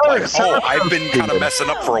 I've been kind of messing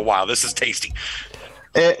up for a while. This is tasty.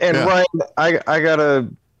 And Ryan, I gotta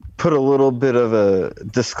put a little bit of a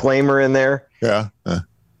disclaimer in there. Yeah.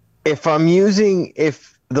 If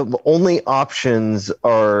the only options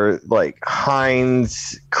are like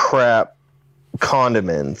Heinz crap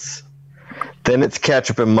condiments, then it's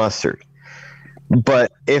ketchup and mustard.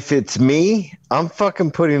 But if it's me, I'm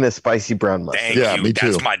fucking putting a spicy brown mustard. Thank Yeah, you. me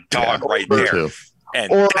too. That's my dog right Me there. too.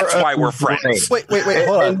 And Or that's why we're friends. Wait,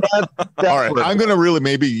 hold on. All right. I'm going to really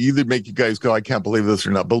maybe either make you guys go, I can't believe this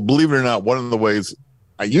or not. But believe it or not, one of the ways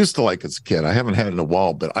I used to like as a kid, I haven't had it in a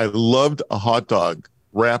while, but I loved a hot dog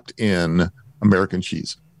wrapped in American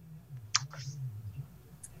cheese.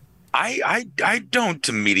 I don't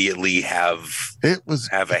immediately have a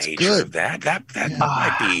hatred good. of that. That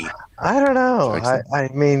might be. I don't know. I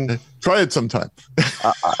mean, try it sometime.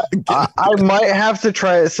 I might have to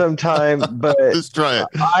try it sometime, but just try it.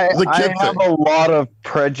 I have a lot of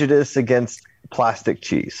prejudice against plastic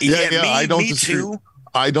cheese. I don't disagree.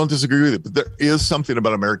 I don't disagree with it, but there is something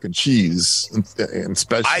about American cheese, and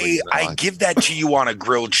especially. I give that to you on a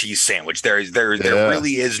grilled cheese sandwich. There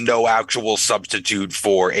really is no actual substitute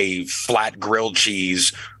for a flat grilled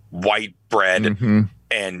cheese, white bread,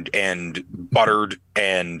 and buttered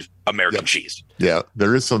and American cheese. Yeah,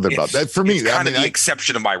 there is something about that for me. It's kind of the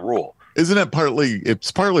exception of my rule. Isn't it partly?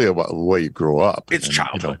 It's partly about the way you grow up. It's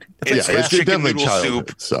childhood. It's chicken definitely noodle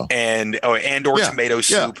soup, so. and tomato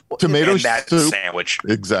soup. Tomato and that soup sandwich.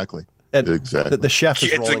 Exactly. And exactly. The chef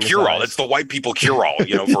is it's a cure-all. It's the white people cure-all,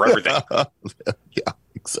 for everything. Yeah,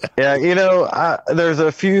 exactly. Yeah, there's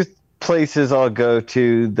a few places I'll go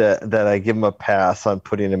to that I give them a pass on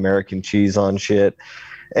putting American cheese on shit.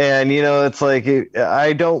 And it's like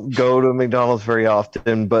I don't go to McDonald's very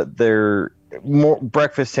often, but they're more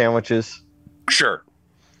breakfast sandwiches. Sure.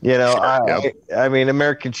 I mean,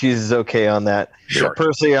 American cheese is okay on that. Sure.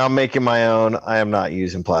 Personally, I'm making my own. I am not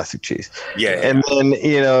using plastic cheese. Yeah. And then,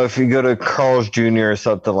 if you go to Carl's Jr. or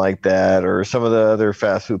something like that, or some of the other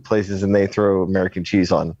fast food places, and they throw American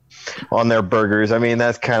cheese on their burgers, I mean,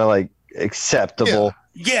 that's kind of like acceptable.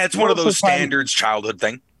 Yeah, it's one of those standards childhood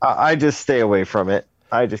thing. I just stay away from it.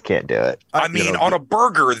 I just can't do it. I mean, on a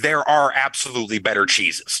burger, there are absolutely better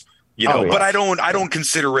cheases. But I don't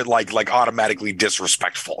consider it like automatically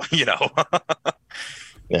disrespectful,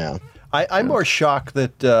 Yeah. I'm more shocked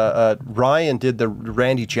that Ryan did the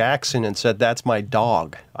Randy Jackson and said, "That's my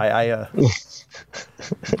dog." I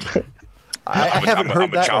haven't heard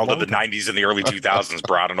I'm that. a child of the 90s and the early 2000s,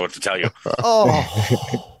 bro. I don't know what to tell you.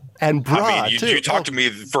 Oh, and bra, I mean, you talk to me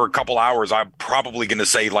for a couple hours, I'm probably going to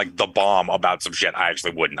say the bomb about some shit. I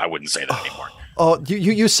actually wouldn't. I wouldn't say that anymore. Oh,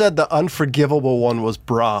 you said the unforgivable one was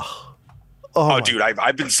bra. Oh, dude,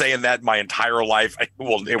 I've been saying that my entire life. It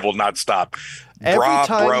will not stop. Every Bra,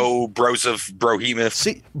 time, brosif, brohemoth.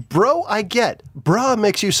 See, bro, I get. Bra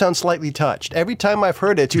makes you sound slightly touched. Every time I've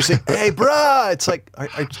heard it, you say, "Hey, brah." It's like, are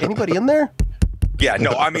anybody in there? Yeah, no,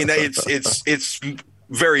 I mean it's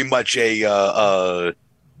very much a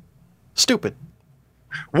stupid.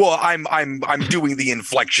 Well, I'm doing the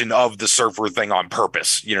inflection of the surfer thing on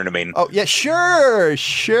purpose. You know what I mean? Oh yeah, sure.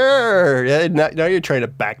 Yeah, now you're trying to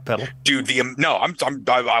backpedal, dude.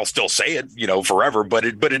 I'll still say it, forever. But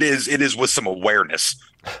it is with some awareness.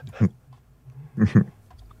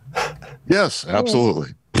 Yes, absolutely.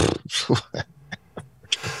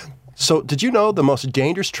 So, did you know the most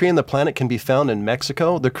dangerous tree on the planet can be found in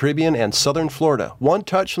Mexico, the Caribbean, and southern Florida? One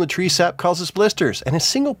touch from the tree sap causes blisters, and a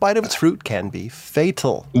single bite of its fruit can be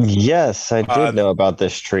fatal. Yes, I did know about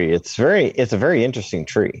this tree. It's a very interesting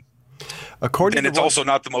tree. And it's also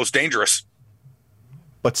not the most dangerous.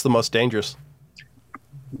 What's the most dangerous?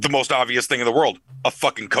 The most obvious thing in the world: a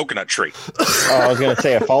fucking coconut tree. I was going to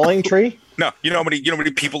say a falling tree. No, you know how many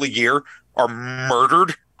people a year are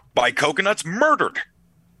murdered by coconuts? Murdered.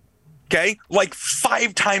 Okay, like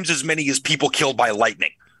 5 times as many as people killed by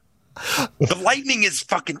lightning. The lightning is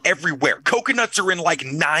fucking everywhere. Coconuts are in like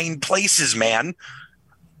 9 places, man.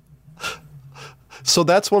 So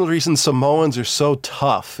that's one of the reasons Samoans are so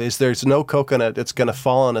tough, is there's no coconut that's going to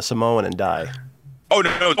fall on a Samoan and die. Oh,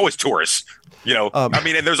 no, it's always tourists. I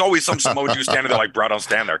mean, and there's always some Samoan dude standing there like, bro, don't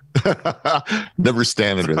stand there. Never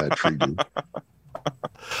stand under that tree, dude.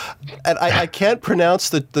 And I can't pronounce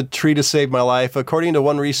the tree to save my life. According to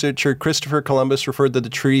one researcher, Christopher Columbus referred to the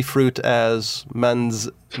tree fruit as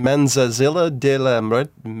Menzazilla de la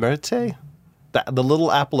Muerte, the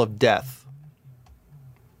little apple of death.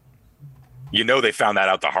 They found that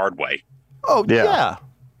out the hard way. Oh, yeah.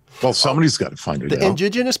 Well, somebody's got to find it out. The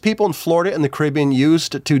indigenous people in Florida and the Caribbean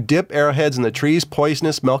used to dip arrowheads in the tree's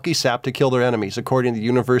poisonous, milky sap to kill their enemies, according to the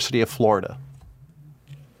University of Florida.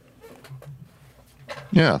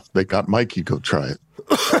 Yeah, they got Mikey go try it.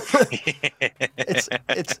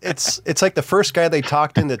 It's like the first guy they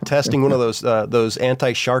talked into testing one of those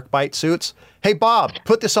anti-shark bite suits. Hey, Bob,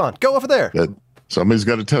 put this on. Go over there. Somebody's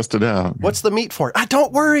got to test it out. What's the meat for it?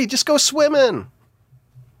 Don't worry. Just go swimming.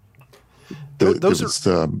 Because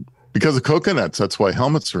of coconuts. That's why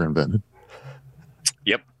helmets are invented.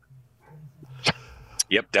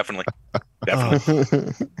 Yep, definitely.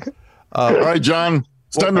 All right, John.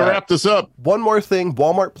 It's time to wrap this up. One more thing.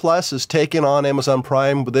 Walmart Plus is taking on Amazon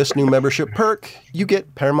Prime with this new membership perk. You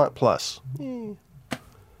get Paramount Plus. Oh,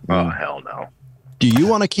 hell no. Do you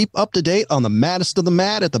want to keep up to date on the maddest of the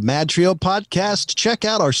mad at the Mad Trio podcast? Check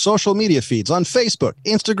out our social media feeds on Facebook,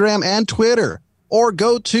 Instagram, and Twitter, or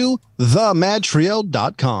go to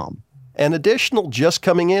themadtrio.com. An additional just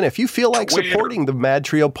coming in. If you feel like supporting the Mad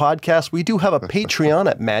Trio podcast, we do have a Patreon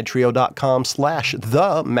at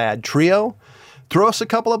madtrio.com/themadtrio. Throw us a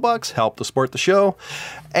couple of bucks, help to support the show.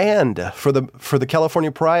 And for the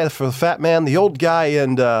California Pride, for the Fat Man, the Old Guy,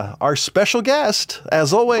 and our special guest,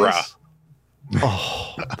 as always. Bruh.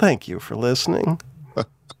 Oh, thank you for listening.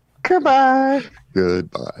 Goodbye.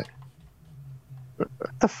 Goodbye.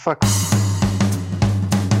 What the fuck?